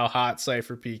about how hot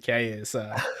Cypher PK is,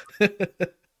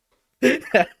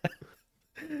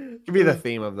 Could be the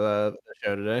theme of the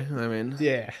show today. I mean,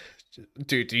 yeah,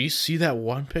 dude, do you see that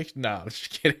one pic? No, I'm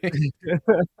just kidding.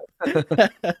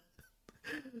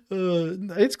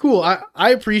 It's cool.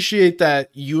 I appreciate that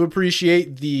you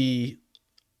appreciate the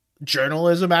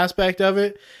journalism aspect of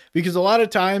it, because a lot of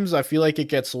times I feel like it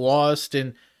gets lost,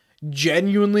 and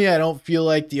genuinely I don't feel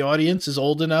like the audience is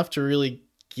old enough to really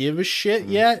give a shit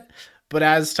yet. But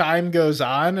as time goes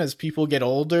on, as people get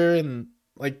older, and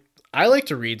like I like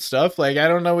to read stuff, like I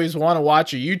don't always want to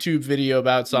watch a YouTube video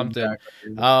about something.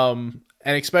 exactly.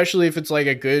 And especially if it's like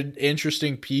a good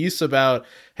interesting piece about,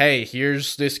 hey,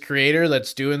 here's this creator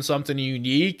that's doing something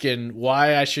unique and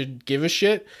why I should give a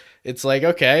shit. It's like,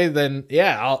 okay, then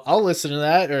yeah, I'll listen to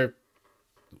that or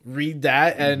read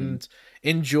that and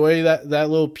enjoy that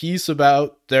little piece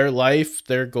about their life,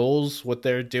 their goals, what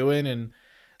they're doing. And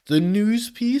the news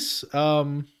piece, I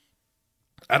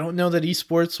don't know that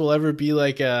esports will ever be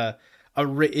like a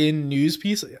written news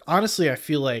piece. Honestly, I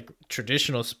feel like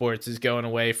traditional sports is going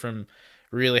away from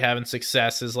really having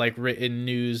success as like written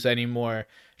news anymore,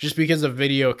 just because the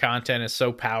video content is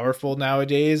so powerful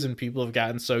nowadays and people have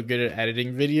gotten so good at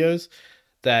editing videos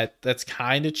that's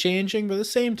kind of changing. But at the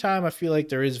same time, I feel like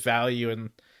there is value in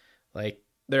like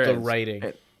There the is.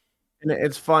 writing. And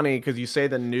it's funny because you say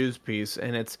the news piece,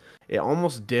 and it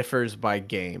almost differs by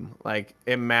game. Like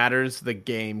it matters the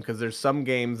game because there's some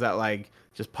games that like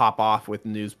just pop off with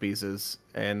news pieces,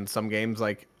 and some games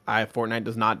like Fortnite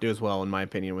does not do as well in my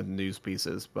opinion with news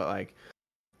pieces. But like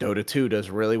Dota 2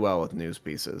 does really well with news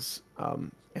pieces.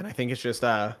 And I think it's just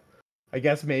I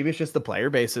guess maybe it's just the player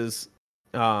bases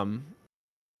um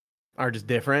are just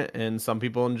different, and some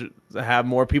people have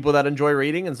more people that enjoy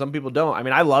reading, and some people don't. I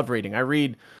mean, I love reading. I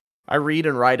read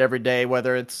and write every day,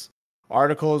 whether it's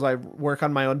articles. I work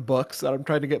on my own books that I'm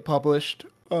trying to get published.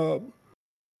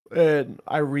 And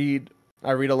I read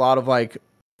a lot of like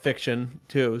fiction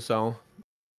too. So,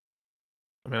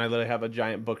 I mean, I literally have a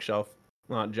giant bookshelf,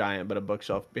 not giant, but a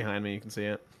bookshelf behind me. You can see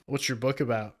it. What's your book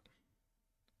about?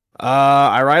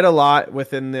 I write a lot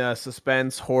within the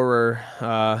suspense horror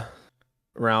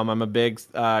realm. I'm a big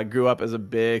grew up as a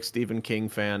big Stephen King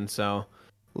fan, so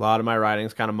a lot of my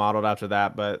writing's kind of modeled after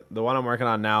that. But the one I'm working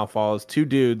on now follows two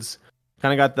dudes.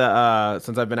 Kind of got the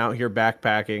since I've been out here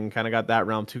backpacking, kind of got that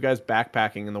realm. Two guys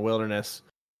backpacking in the wilderness,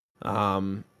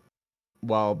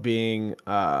 while being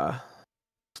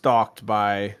stalked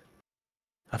by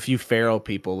a few feral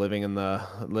people living in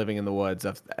the woods,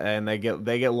 and they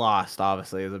get lost.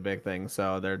 Obviously, is a big thing.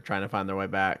 So they're trying to find their way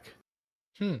back.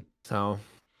 So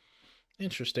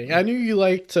interesting. I knew you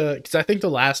liked to, because I think the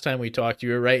last time we talked, you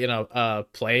were writing a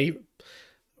play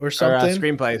or something.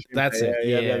 Screenplay. That's it.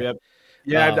 Yeah.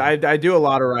 Yeah, I do a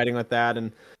lot of writing with that,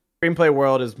 and screenplay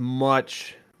world is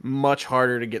much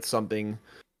harder to get something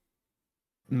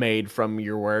made from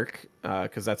your work,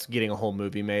 because that's getting a whole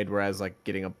movie made, whereas like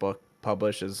getting a book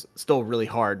published is still really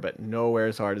hard, but nowhere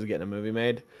as hard as getting a movie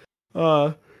made.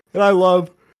 And I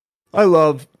love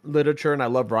literature and I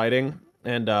love writing,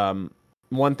 and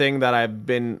one thing that I've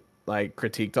been like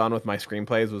critiqued on with my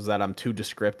screenplays was that I'm too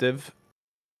descriptive,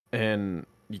 and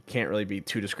you can't really be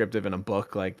too descriptive in a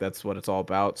book. Like that's what it's all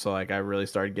about. So like I really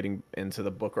started getting into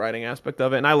the book writing aspect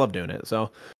of it, and I love doing it.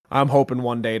 So I'm hoping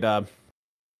one day to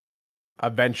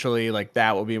eventually, like,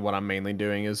 that will be what I'm mainly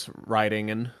doing, is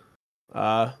writing and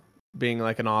being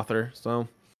like an author. So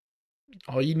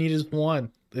all you need is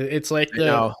one. It's like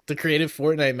the creative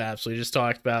Fortnite maps we just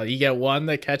talked about. You get one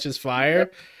that catches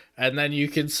fire, and then you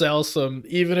can sell some,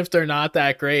 even if they're not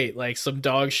that great, like some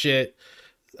dog shit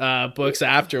books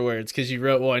afterwards because you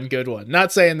wrote one good one.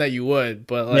 Not saying that you would,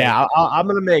 but like, yeah, I'm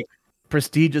gonna make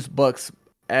prestigious books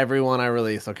every one I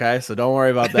release. Okay, so don't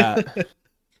worry about that.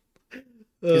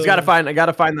 I gotta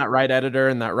find that right editor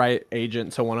and that right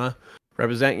agent to want to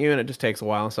represent you, and it just takes a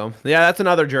while. So yeah, that's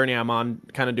another journey I'm on,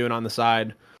 kind of doing on the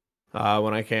side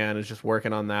when I can, is just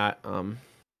working on that.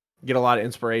 Get a lot of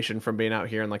inspiration from being out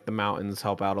here in like the mountains,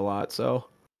 help out a lot. So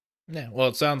yeah, well,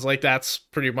 it sounds like that's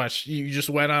pretty much, you just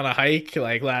went on a hike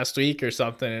like last week or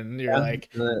something, and you're like,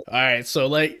 all right, so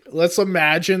like, let's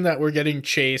imagine that we're getting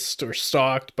chased or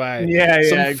stalked by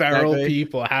some feral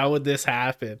people. How would this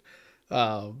happen?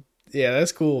 Yeah,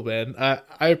 that's cool, man.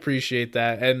 I appreciate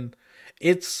that. And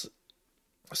it's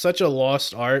such a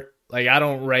lost art. Like, I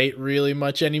don't write really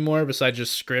much anymore besides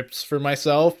just scripts for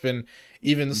myself. And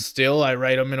even still, I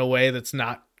write them in a way that's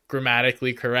not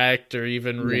grammatically correct or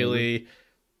even really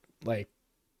like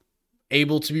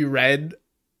able to be read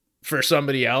for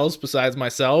somebody else besides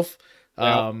myself.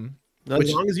 As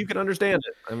long as you can understand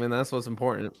it. I mean, that's what's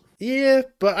important. Yeah,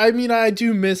 but I mean, I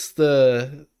do miss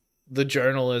the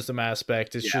journalism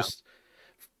aspect. It's just,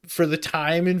 for the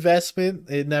time investment,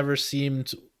 it never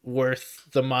seemed worth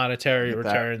the monetary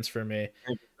returns for me.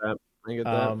 I get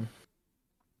that.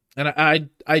 And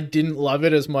I didn't love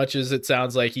it as much as it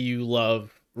sounds like you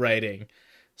love writing.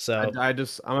 So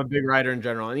I'm a big writer in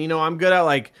general, and I'm good at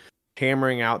like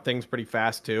hammering out things pretty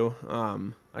fast too.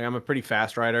 Like I'm a pretty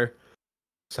fast writer,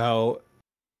 so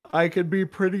I could be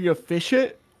pretty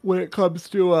efficient when it comes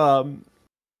to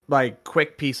like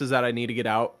quick pieces that I need to get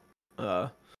out.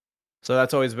 So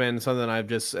that's always been something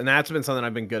that's been something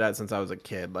I've been good at since I was a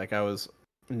kid. Like I was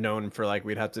known for, like,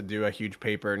 we'd have to do a huge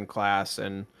paper in class,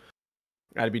 and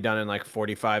I'd be done in like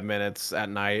 45 minutes at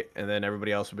night, and then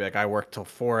everybody else would be like, I worked till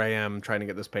 4 a.m. trying to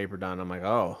get this paper done. I'm like,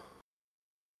 oh.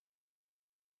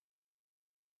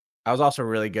 I was also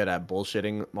really good at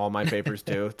bullshitting all my papers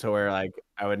too, to where like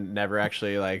I would never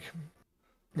actually like,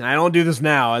 and I don't do this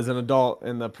now as an adult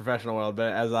in the professional world,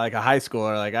 but as like a high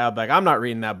schooler, like I'd be like, I'm not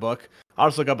reading that book. I'll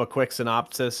just look up a quick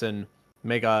synopsis and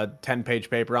make a 10-page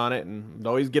paper on it, and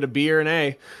always get a B or an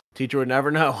A. Teacher would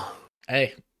never know.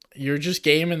 Hey, you're just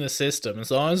gaming the system.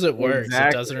 As long as it works,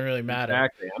 it doesn't really matter.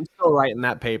 Exactly. I'm still writing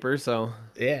that paper, so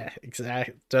yeah,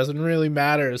 exactly. Doesn't really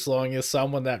matter as long as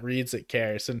someone that reads it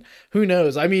cares. And who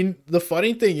knows? I mean, the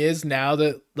funny thing is, now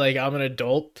that like I'm an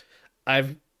adult,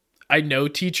 I've I know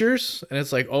teachers, and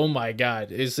it's like, oh my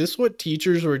god, is this what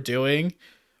teachers were doing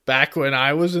back when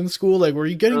I was in school? Like, were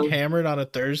you getting hammered on a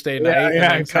Thursday night and Yeah,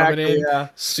 then coming exactly. in Yeah.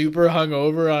 super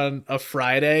hungover on a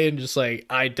Friday and just like,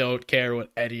 I don't care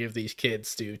what any of these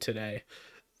kids do today?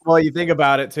 Well, you think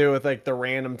about it too, with like the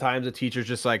random times a teacher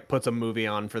just like puts a movie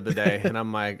on for the day, and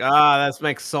I'm like, that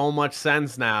makes so much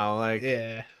sense now. Like,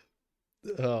 Yeah.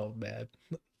 Oh man.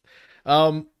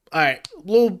 All right. A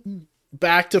little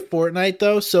back to Fortnite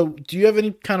though. So, do you have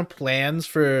any kind of plans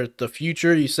for the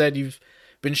future? You said you've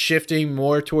been shifting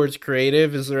more towards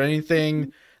creative. Is there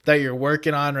anything that you're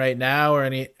working on right now, or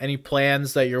any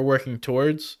plans that you're working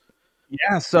towards?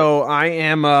 yeah. So I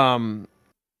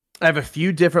have a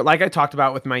few different, like I talked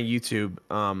about with my YouTube,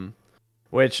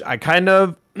 which I kind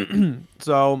of,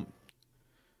 so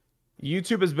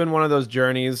YouTube has been one of those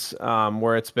journeys,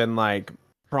 where it's been like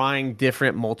trying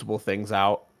different multiple things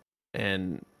out,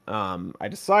 and I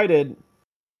decided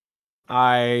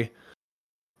I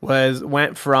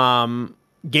went from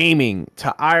gaming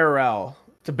to IRL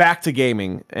to back to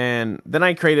gaming, and then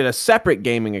I created a separate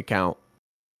gaming account,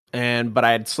 but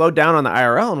I had slowed down on the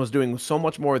IRL and was doing so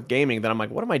much more with gaming that I'm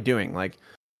like, what am I doing? Like,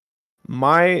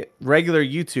 my regular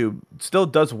YouTube still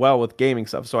does well with gaming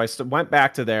stuff, so I went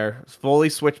back to there, fully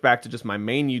switched back to just my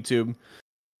main YouTube,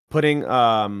 putting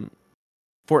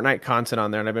Fortnite content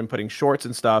on there, and I've been putting shorts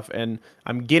and stuff, and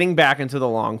I'm getting back into the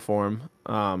long form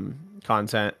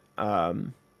content.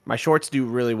 My shorts do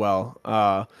really well,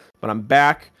 but I'm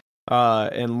back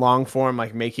in long form,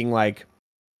 like making like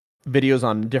videos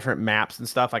on different maps and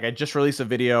stuff. Like I just released a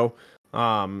video,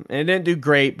 and it didn't do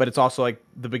great, but it's also like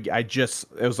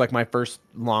it was like my first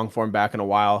long form back in a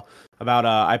while about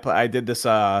I did this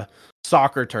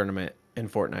soccer tournament in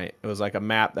Fortnite. It was like a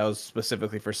map that was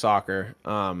specifically for soccer,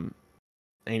 and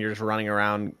you're just running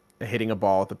around hitting a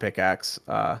ball with a pickaxe.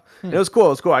 It was cool. It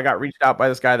was cool. I got reached out by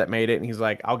this guy that made it, and he's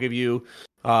like, "I'll give you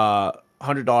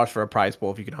 $100 for a prize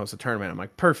pool if you can host a tournament." I'm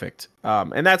like, perfect.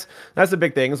 And that's the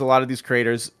big thing, is a lot of these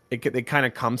creators, it kind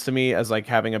of comes to me as like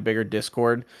having a bigger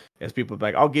Discord, as people be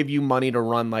like, "I'll give you money to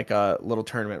run like a little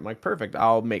tournament." I'm like, perfect.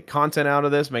 I'll make content out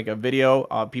of this, make a video,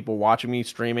 people watching me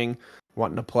streaming,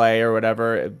 wanting to play or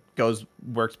whatever. It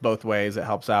works both ways. It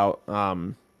helps out.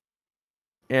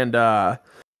 And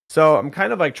so I'm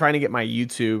kind of like trying to get my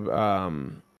YouTube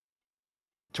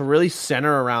to really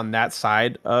center around that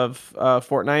side of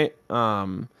Fortnite.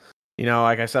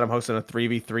 Like I said, I'm hosting a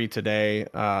 3v3 today,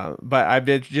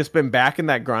 but just been back in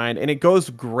that grind, and it goes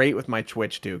great with my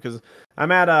Twitch too, because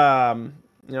I'm at I'm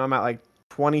at like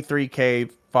 23k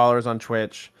followers on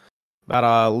Twitch, about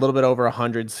a little bit over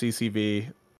 100 CCV.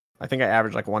 I think I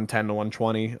average like 110 to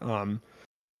 120,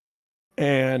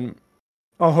 and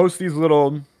I'll host these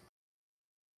little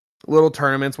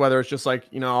tournaments, whether it's just like,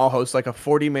 I'll host like a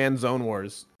 40-man Zone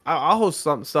Wars. I'll host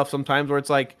some stuff sometimes where it's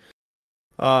like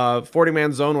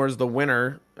 40-man Zone Wars, the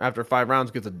winner after 5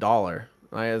 rounds gets $1.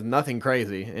 It's nothing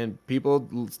crazy, and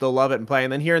people still love it and play.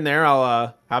 And then here and there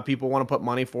I'll have people want to put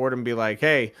money forward and be like,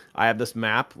 "Hey, I have this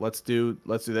map, let's do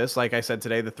this." Like I said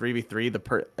today, the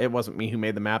 3v3, it wasn't me who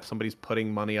made the map. Somebody's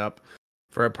putting money up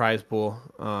for a prize pool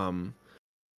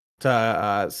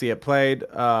to see it played.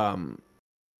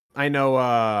 I know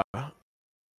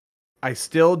I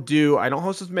still do. I don't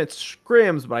host as many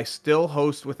scrims, but I still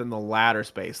host within the ladder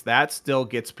space. That still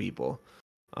gets people.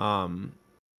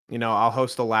 I'll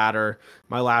host a ladder.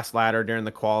 My last ladder during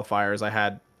the qualifiers, I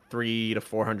had 300 to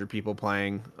 400 people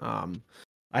playing.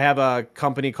 I have a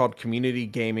company called Community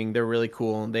Gaming. They're really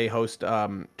cool. They host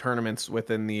tournaments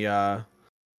within the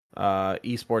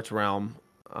esports realm.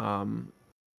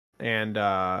 And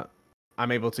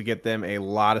I'm able to get them a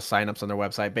lot of signups on their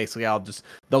website. Basically,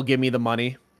 they'll give me the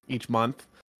money each month,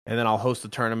 and then I'll host a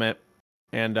tournament,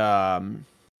 and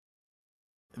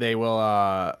they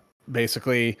will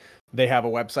basically, they have a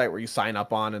website where you sign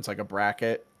up on. It's like a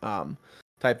bracket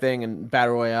type thing, and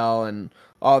battle royale, and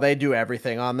they do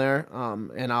everything on there.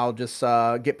 And I'll just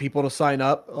get people to sign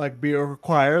up, like be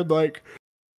required, like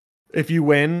if you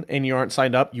win and you aren't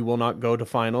signed up, you will not go to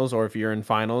finals, or if you're in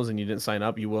finals and you didn't sign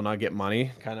up, you will not get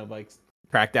money. Kind of like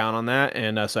crack down on that,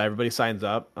 and so everybody signs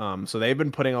up. So they've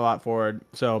been putting a lot forward.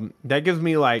 So that gives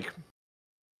me like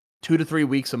 2 to 3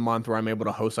 weeks a month where I'm able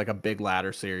to host like a big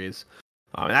ladder series.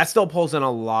 And that still pulls in a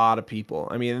lot of people.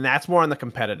 I mean, and that's more on the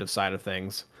competitive side of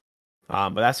things.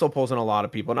 But that still pulls in a lot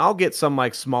of people. And I'll get some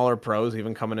like smaller pros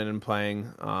even coming in and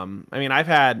playing. I mean, I've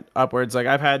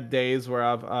had days where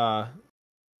I've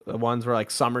the ones where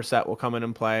like Somerset will come in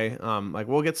and play. Like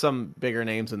we'll get some bigger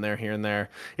names in there here and there.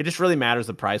 It just really matters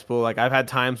the prize pool. Like I've had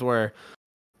times where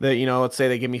let's say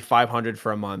they give me 500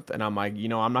 for a month, and I'm like,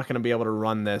 I'm not going to be able to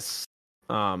run this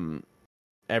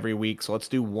every week. So let's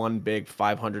do one big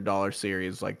 $500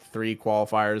 series, like 3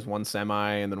 qualifiers, 1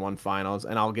 semi, and then 1 finals.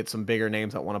 And I'll get some bigger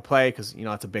names that want to play because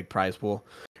that's a big prize pool.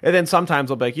 And then sometimes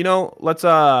I'll be like, let's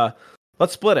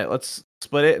split it. Let's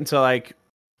split it into like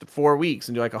 4 weeks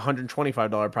and do like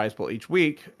 $125 prize pool each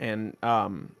week, and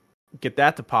get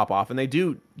that to pop off. And they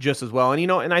do just as well.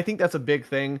 And I think that's a big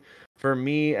thing for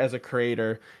me as a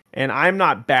creator. And I'm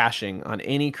not bashing on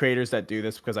any creators that do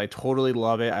this because I totally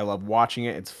love it. I love watching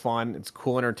it. It's fun. It's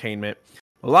cool entertainment.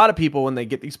 A lot of people, when they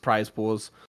get these prize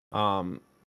pools,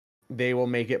 they will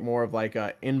make it more of like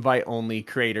a invite only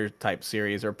creator type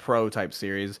series or pro type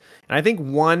series. And I think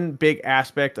one big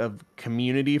aspect of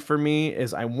community for me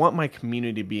is I want my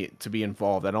community to be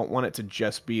involved. I don't want it to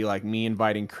just be like me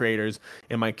inviting creators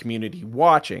in my community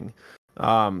watching.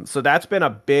 So that's been a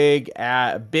big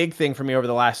thing for me over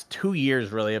the last 2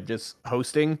 years, really, of just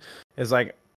hosting, is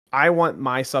like, I want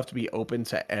my stuff to be open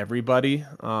to everybody,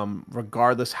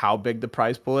 regardless how big the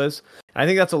prize pool is. And I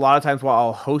think that's a lot of times why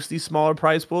I'll host these smaller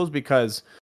prize pools, because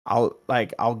I'll be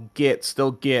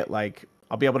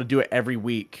able to do it every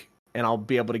week, and I'll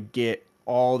be able to get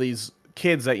all these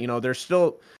kids that,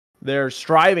 they're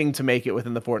striving to make it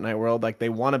within the Fortnite world. Like, they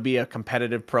want to be a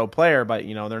competitive pro player, but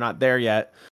they're not there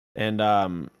yet.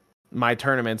 And my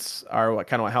tournaments are what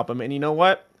help them. And you know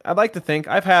what? I'd like to think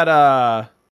I've had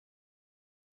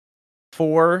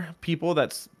 4 people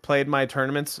that's played my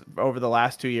tournaments over the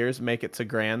last 2 years make it to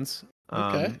grands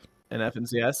in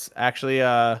FNCS. Actually,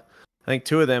 I think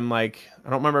 2 of them, like, I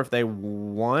don't remember if they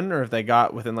won or if they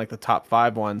got within like the top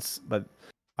 5 ones, but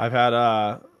I've had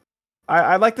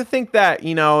I like to think that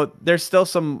there's still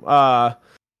some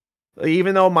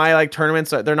even though my like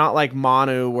tournaments, they're not like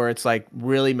Manu where it's like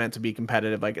really meant to be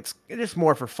competitive. Like, it's just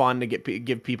more for fun to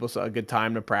give people a good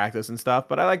time to practice and stuff.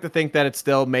 But I like to think that it's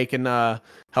still making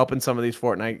helping some of these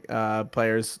Fortnite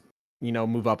players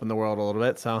move up in the world a little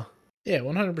bit. So yeah,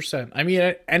 100%. I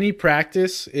mean, any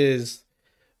practice is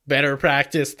better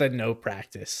practice than no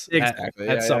practice. Exactly.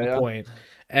 At some point.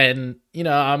 And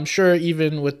I'm sure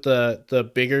even with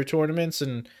the bigger tournaments,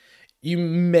 and you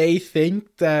may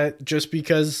think that just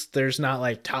because there's not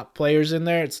like top players in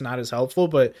there, it's not as helpful,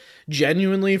 but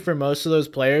genuinely for most of those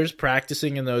players,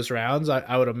 practicing in those rounds,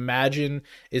 I would imagine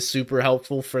is super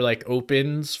helpful for like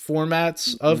opens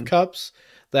formats of cups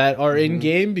that are in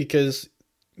game, because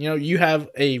you have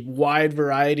a wide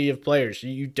variety of players.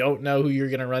 You don't know who you're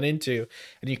going to run into,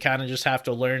 and you kind of just have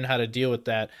to learn how to deal with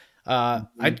that.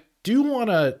 I do want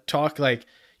to talk, like,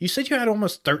 you said you had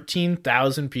almost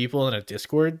 13,000 people in a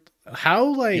Discord. How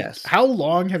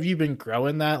long have you been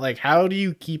growing that? Like, how do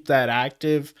you keep that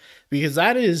active? Because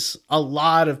that is a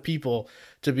lot of people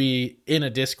to be in a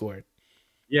Discord.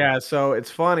 Yeah, so it's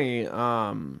funny.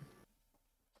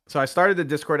 So I started the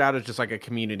Discord out as just like a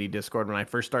community Discord when I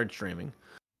first started streaming.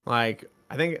 Like,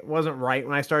 I think it wasn't right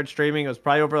when I started streaming. It was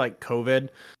probably over like COVID.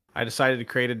 I decided to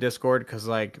create a Discord because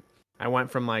like I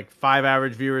went from like 5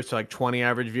 average viewers to like 20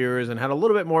 average viewers and had a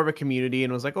little bit more of a community,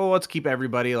 and was like, oh, let's keep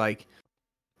everybody like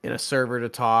in a server to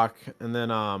talk. And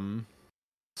then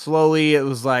slowly it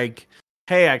was like,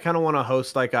 hey, I kind of want to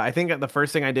host like I think the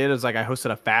first thing I did is like I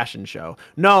hosted a fashion show.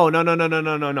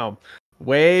 No.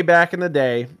 Way back in the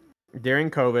day,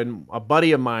 during COVID, a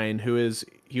buddy of mine he was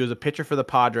a pitcher for the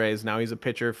Padres. Now he's a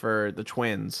pitcher for the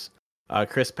Twins.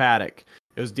 Chris Paddock.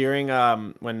 It was during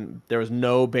when there was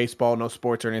no baseball, no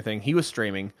sports or anything. He was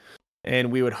streaming,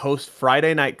 and we would host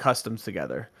Friday night customs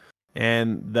together.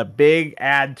 And the big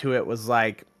add to it was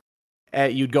like,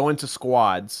 you'd go into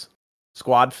squad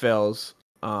fills,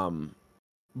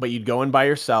 but you'd go in by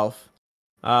yourself,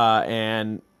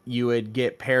 and you would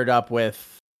get paired up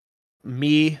with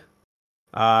me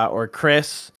or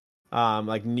Chris.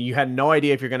 Like, you had no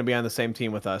idea if you're going to be on the same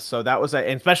team with us. So that was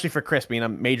and especially for Chris being a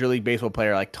Major League Baseball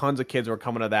player, like tons of kids were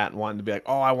coming to that and wanting to be like,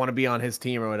 oh, I want to be on his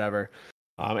team or whatever.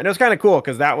 And it was kind of cool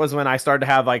because that was when I started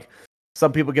to have like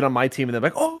some people get on my team and they're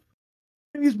like, oh,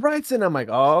 he's Bryson. I'm like,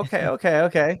 oh,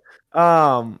 okay.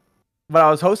 But I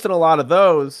was hosting a lot of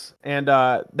those, and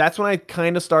that's when I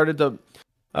kind of started to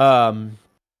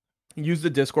use the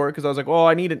Discord, because I was like, well,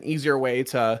 I need an easier way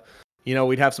to,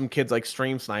 we'd have some kids like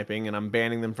stream sniping, and I'm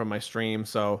banning them from my stream,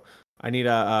 so I need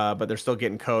but they're still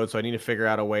getting code, so I need to figure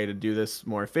out a way to do this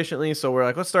more efficiently. So we're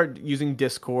like, let's start using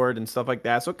Discord and stuff like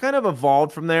that. So it kind of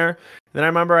evolved from there. Then I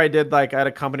remember I had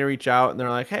a company reach out, and they're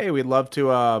like, hey, we'd love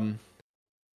to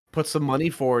put some money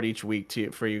forward each week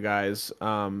for you guys.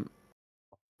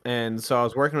 And so I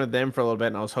was working with them for a little bit,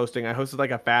 and I hosted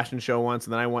like a fashion show once,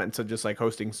 and then I went into just like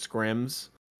hosting scrims.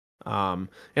 And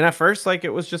at first, like, it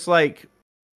was just like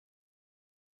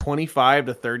 25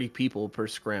 to 30 people per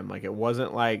scrim. Like, it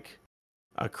wasn't like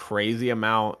a crazy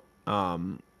amount.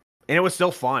 And and it was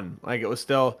still fun. Like it was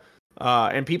still,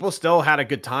 and people still had a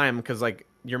good time because like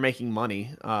you're making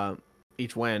money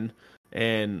each win,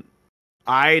 and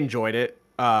I enjoyed it.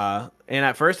 And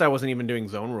at first I wasn't even doing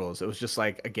zone rules. It was just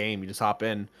like a game. You just hop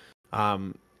in.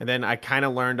 And then I kind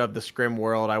of learned of the scrim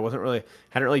world. I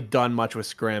hadn't really done much with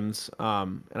scrims.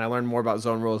 And I learned more about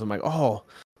zone rules. I'm like, oh,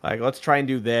 like let's try and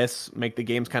do this, make the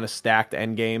games kind of stacked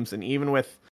end games. And even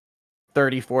with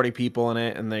 30, 40 people in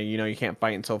it, and then, you can't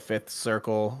fight until fifth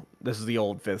circle. This is the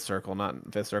old fifth circle, not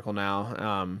fifth circle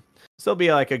now. Still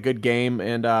be like a good game.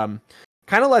 And,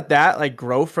 kind of let that like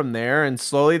grow from there, and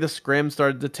slowly the scrim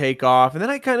started to take off. And then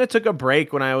I kind of took a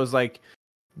break when I was like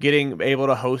getting able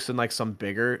to host in like some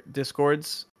bigger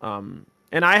discords. And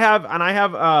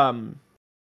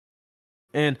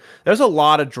there's a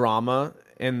lot of drama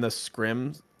in the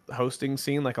scrim hosting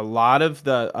scene. Like a lot of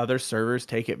the other servers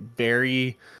take it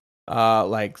very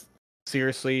like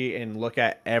seriously and look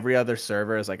at every other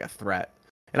server as like a threat.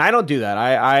 And I don't do that.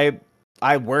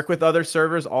 I work with other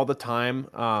servers all the time.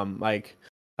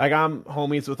 Like I'm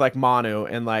homies with like Manu,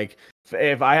 and like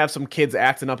if I have some kids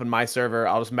acting up in my server,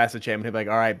 I'll just message him and he'll be like,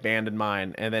 all right, banned in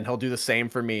mine. And then he'll do the same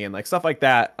for me and like stuff like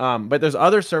that. But there's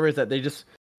other servers that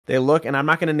they look, and I'm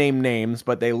not going to name names,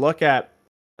 but they look at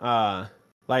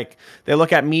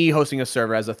me hosting a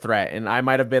server as a threat. And I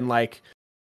might have been like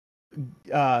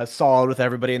solid with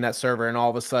everybody in that server, and all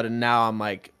of a sudden now I'm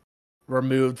like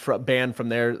banned from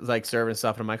their like server and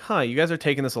stuff. And I'm like, you guys are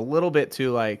taking this a little bit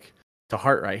too like to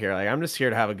heart right here. Like I'm just here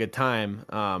to have a good time.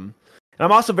 And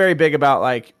I'm also very big about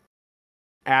like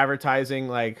advertising,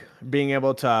 like being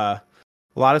able to, a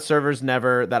lot of servers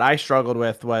that I struggled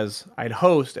with was I'd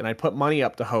host and I'd put money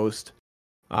up to host.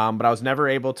 But I was never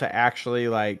able to actually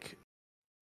like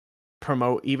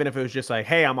promote, even if it was just like,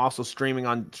 hey, I'm also streaming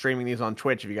these on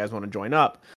Twitch if you guys want to join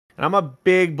up. And I'm a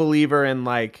big believer in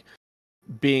like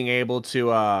being able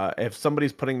to, if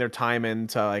somebody's putting their time in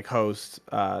to like host,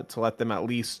 to let them at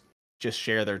least just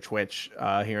share their Twitch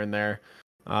here and there.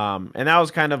 And that was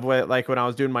kind of what, like when I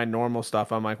was doing my normal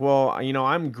stuff, I'm like, well,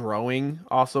 I'm growing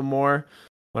also more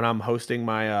when I'm hosting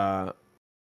my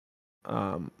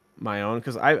my own,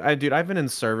 because I've been in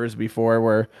servers before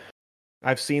where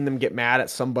I've seen them get mad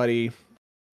at somebody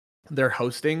they're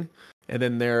hosting, and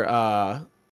then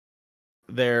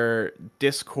their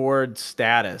Discord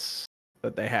status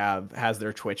that they have has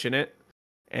their Twitch in it,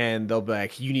 and they'll be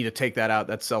like, you need to take that out,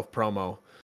 that's self promo.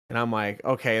 And I'm like,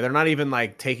 okay, they're not even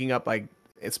like taking up like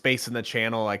space in the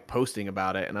channel, like posting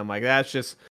about it. And I'm like,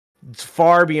 it's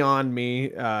far beyond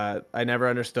me. I never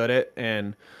understood it.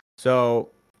 And so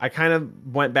I kind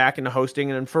of went back into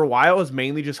hosting, and for a while I was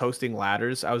mainly just hosting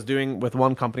ladders. I was doing with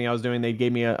one company they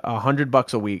gave me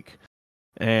 $100 a week,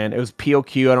 and it was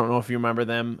POQ. I don't know if you remember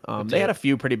them. They had a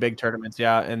few pretty big tournaments.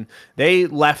 Yeah. And they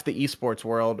left the esports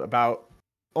world about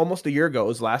almost a year ago. It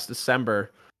was last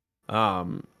December.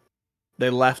 They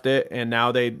left it, and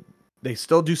now they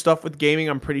still do stuff with gaming,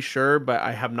 I'm pretty sure, but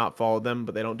I have not followed them.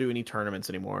 But they don't do any tournaments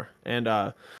anymore. And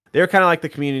they're kind of like the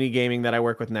community gaming that I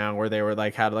work with now, where they were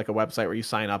like had like a website where you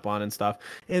sign up on and stuff.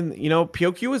 And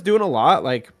POQ was doing a lot.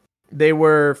 Like they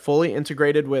were fully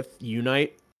integrated with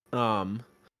Unite,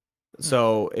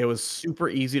 so it was super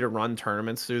easy to run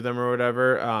tournaments through them or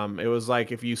whatever. It was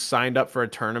like if you signed up for a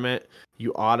tournament,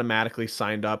 you automatically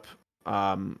signed up.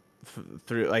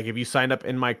 Through like if you signed up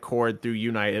in my cord through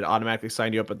Unite, it automatically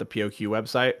signed you up at the POQ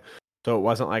website. So it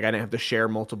wasn't like I didn't have to share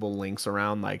multiple links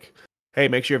around like, hey,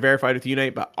 make sure you're verified with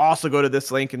Unite, but also go to this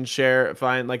link and share.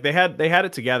 Fine. Like they had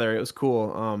it together. It was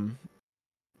cool.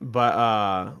 But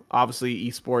obviously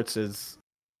esports is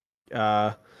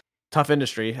tough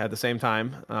industry at the same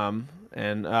time.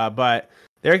 But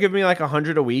they're giving me like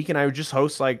 100 a week, and I would just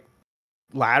host like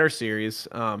ladder series.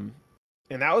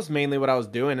 And that was mainly what I was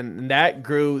doing, and that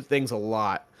grew things a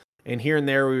lot. And here and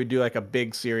there, we would do like a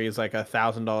big series, like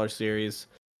 $1,000 series.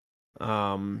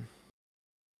 And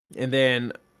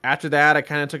then after that, I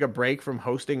kind of took a break from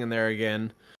hosting in there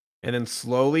again, and then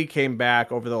slowly came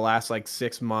back over the last like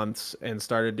 6 months and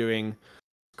started doing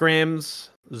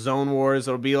scrims, zone wars.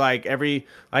 It'll be like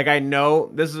I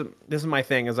know this is my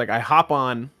thing, is like I hop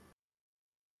on,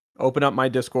 open up my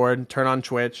Discord, turn on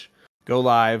Twitch, go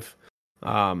live.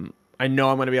 I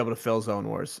know I'm going to be able to fill Zone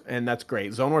Wars, and that's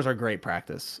great. Zone Wars are great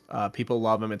practice. People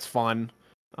love them. It's fun.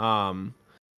 And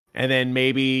then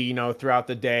maybe, throughout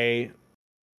the day,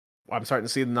 I'm starting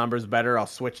to see the numbers better. I'll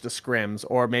switch to scrims,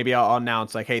 or maybe I'll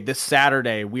announce like, hey, this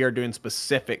Saturday we are doing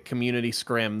specific community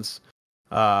scrims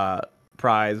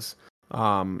prize.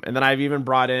 And then I've even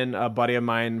brought in a buddy of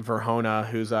mine, Verhona,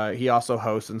 who's he also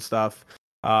hosts and stuff.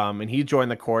 And he joined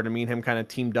the court, and me and him kind of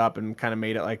teamed up and kind of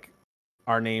made it like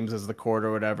our names as the court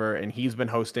or whatever, and he's been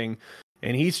hosting,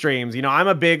 and he streams. I'm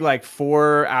a big like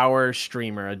 4-hour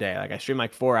streamer a day. Like I stream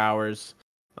like 4 hours.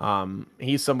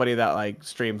 He's somebody that like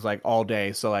streams like all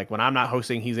day. So like when I'm not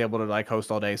hosting, he's able to like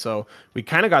host all day. So we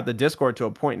kind of got the Discord to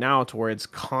a point now to where it's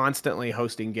constantly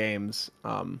hosting games.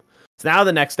 So now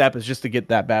the next step is just to get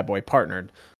that bad boy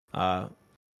partnered. So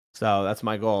that's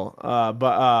my goal.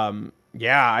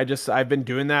 Yeah, I've been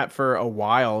doing that for a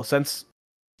while, since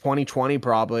 2020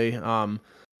 probably.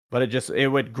 But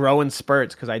it would grow in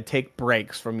spurts because I'd take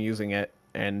breaks from using it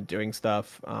and doing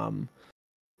stuff. And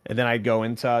then I'd go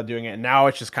into doing it. And now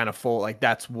it's just kind of full. Like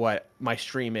that's what my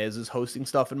stream is hosting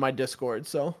stuff in my Discord.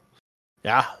 So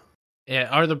yeah. Yeah,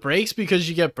 are the breaks because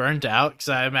you get burnt out? Because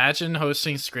I imagine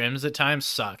hosting scrims at times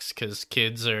sucks because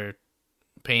kids are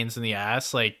pains in the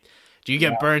ass. Like, do you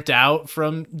get burnt out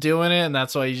from doing it, and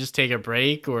that's why you just take a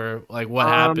break, or like what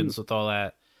happens with all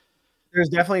that? There's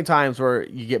definitely times where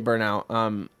you get burnt out.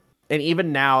 And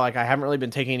even now, like I haven't really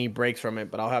been taking any breaks from it,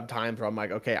 but I'll have times where I'm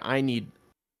like, okay, I need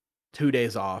 2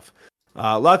 days off.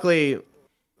 Luckily,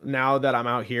 now that I'm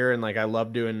out here and like I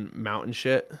love doing mountain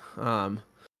shit.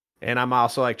 And I'm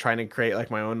also like trying to create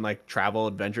like my own like travel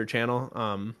adventure channel.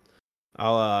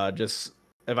 I'll just,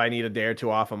 if I need a day or two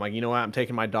off, I'm like, you know what? I'm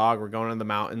taking my dog. We're going to the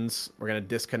mountains. We're going to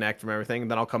disconnect from everything. And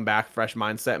then I'll come back, fresh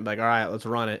mindset, and be like, all right, let's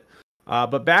run it.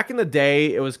 But back in the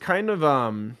day, it was kind of,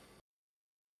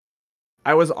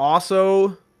 I was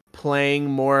also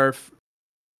playing more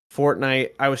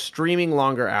Fortnite. I was streaming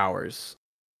longer hours.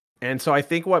 And so I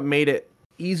think what made it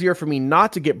easier for me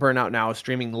not to get burnt out now is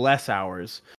streaming less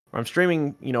hours. I'm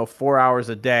streaming, 4 hours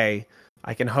a day.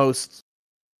 I can host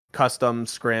custom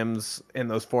scrims in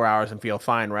those 4 hours and feel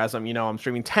fine. Whereas I'm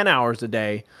streaming 10 hours a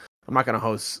day. I'm not going to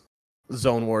host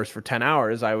Zone Wars for 10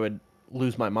 hours. I would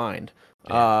lose my mind.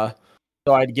 Yeah.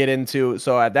 So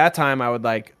at that time I would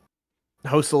like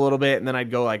host a little bit, and then I'd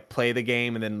go like play the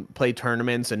game and then play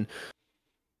tournaments, and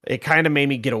it kind of made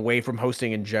me get away from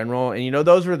hosting in general. And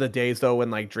those were the days though when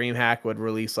like DreamHack would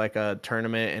release like a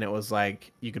tournament, and it was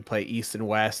like you could play East and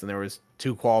West, and there was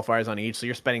 2 qualifiers on each. So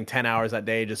you're spending 10 hours that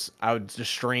day. I would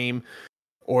just stream,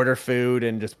 order food,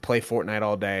 and just play Fortnite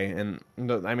all day. And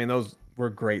those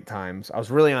were great times. I was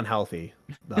really unhealthy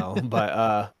though,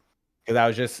 but because I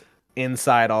was just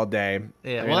inside all day.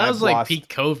 Yeah, that was like peak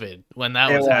COVID when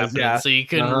that was happening. Yeah. So you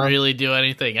couldn't really do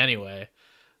anything anyway.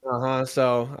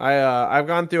 So I've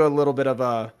gone through a little bit of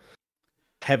a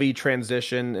heavy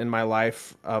transition in my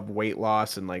life of weight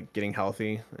loss and like getting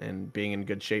healthy and being in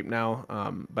good shape now.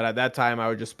 But at that time I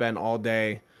would just spend all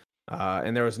day,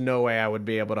 and there was no way I would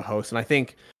be able to host. And I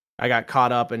think I got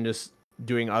caught up in just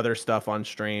doing other stuff on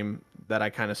stream that I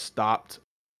kind of stopped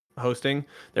hosting.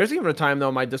 There's even a time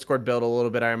though my Discord built a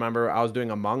little bit. I remember I was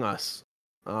doing Among Us,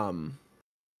 and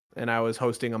I was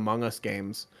hosting Among Us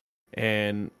games.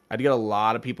 And I'd get a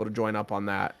lot of people to join up on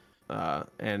that.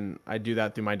 And I do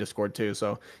that through my Discord too.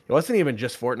 So it wasn't even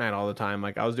just Fortnite all the time.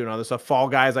 Like I was doing other stuff. Fall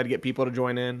Guys, I'd get people to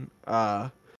join in.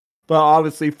 But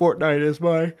obviously Fortnite is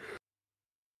my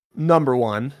number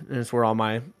one. And it's where all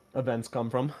my events come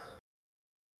from.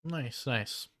 Nice.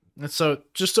 And so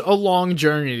just a long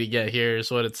journey to get here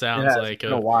is what it sounds like. It's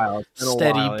been a while.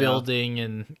 Steady building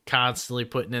and constantly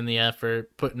putting in the effort,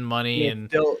 putting money and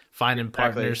finding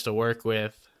partners to work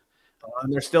with.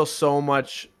 And there's still so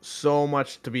much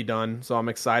to be done. So I'm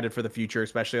excited for the future,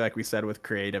 especially like we said with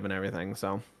creative and everything.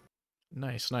 So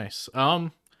nice.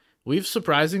 We've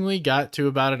surprisingly got to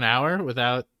about an hour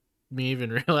without me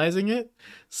even realizing it.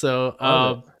 So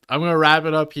I'm gonna wrap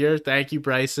it up here. Thank you,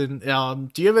 Bryson.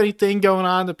 Do you have anything going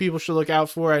on that people should look out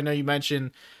for? I know you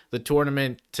mentioned the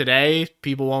tournament today.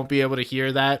 People won't be able to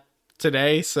hear that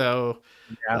today. So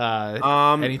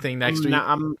anything next week?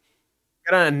 I'm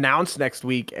gonna announce next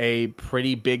week a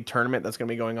pretty big tournament that's gonna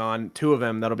be going on. 2 of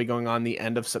them that'll be going on the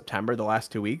end of September, the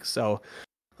last 2 weeks. So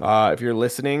if you're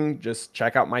listening, just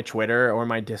check out my Twitter or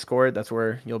my Discord. That's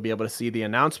where you'll be able to see the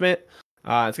announcement.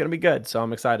 It's gonna be good, so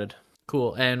I'm excited.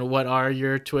 Cool. And what are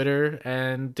your Twitter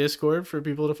and Discord for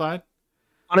people to find?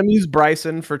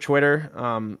 UnamusedBryson for Twitter,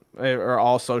 or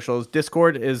all socials.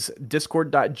 Discord is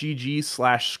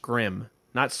discord.gg/scrim.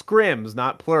 Not scrims,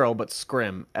 not plural, but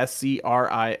scrim.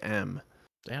 SCRIM.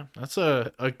 Damn, that's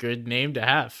a good name to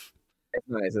have. It's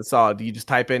nice. It's solid. You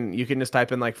can just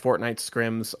type in like Fortnite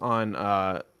scrims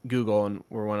on Google, and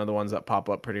we're one of the ones that pop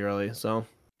up pretty early. So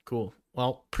cool.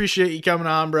 Well, appreciate you coming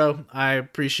on, bro. I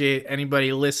appreciate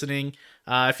anybody listening.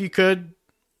 If you could,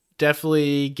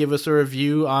 definitely give us a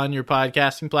review on your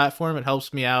podcasting platform. It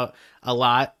helps me out a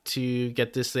lot to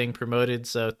get this thing promoted.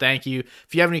 So thank you.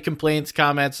 If you have any complaints,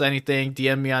 comments, anything,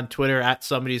 DM me on Twitter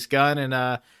 @somebodysgun.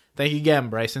 And thank you again,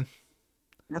 Bryson.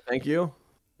 Thank you. All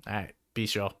right.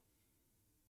 Peace, y'all.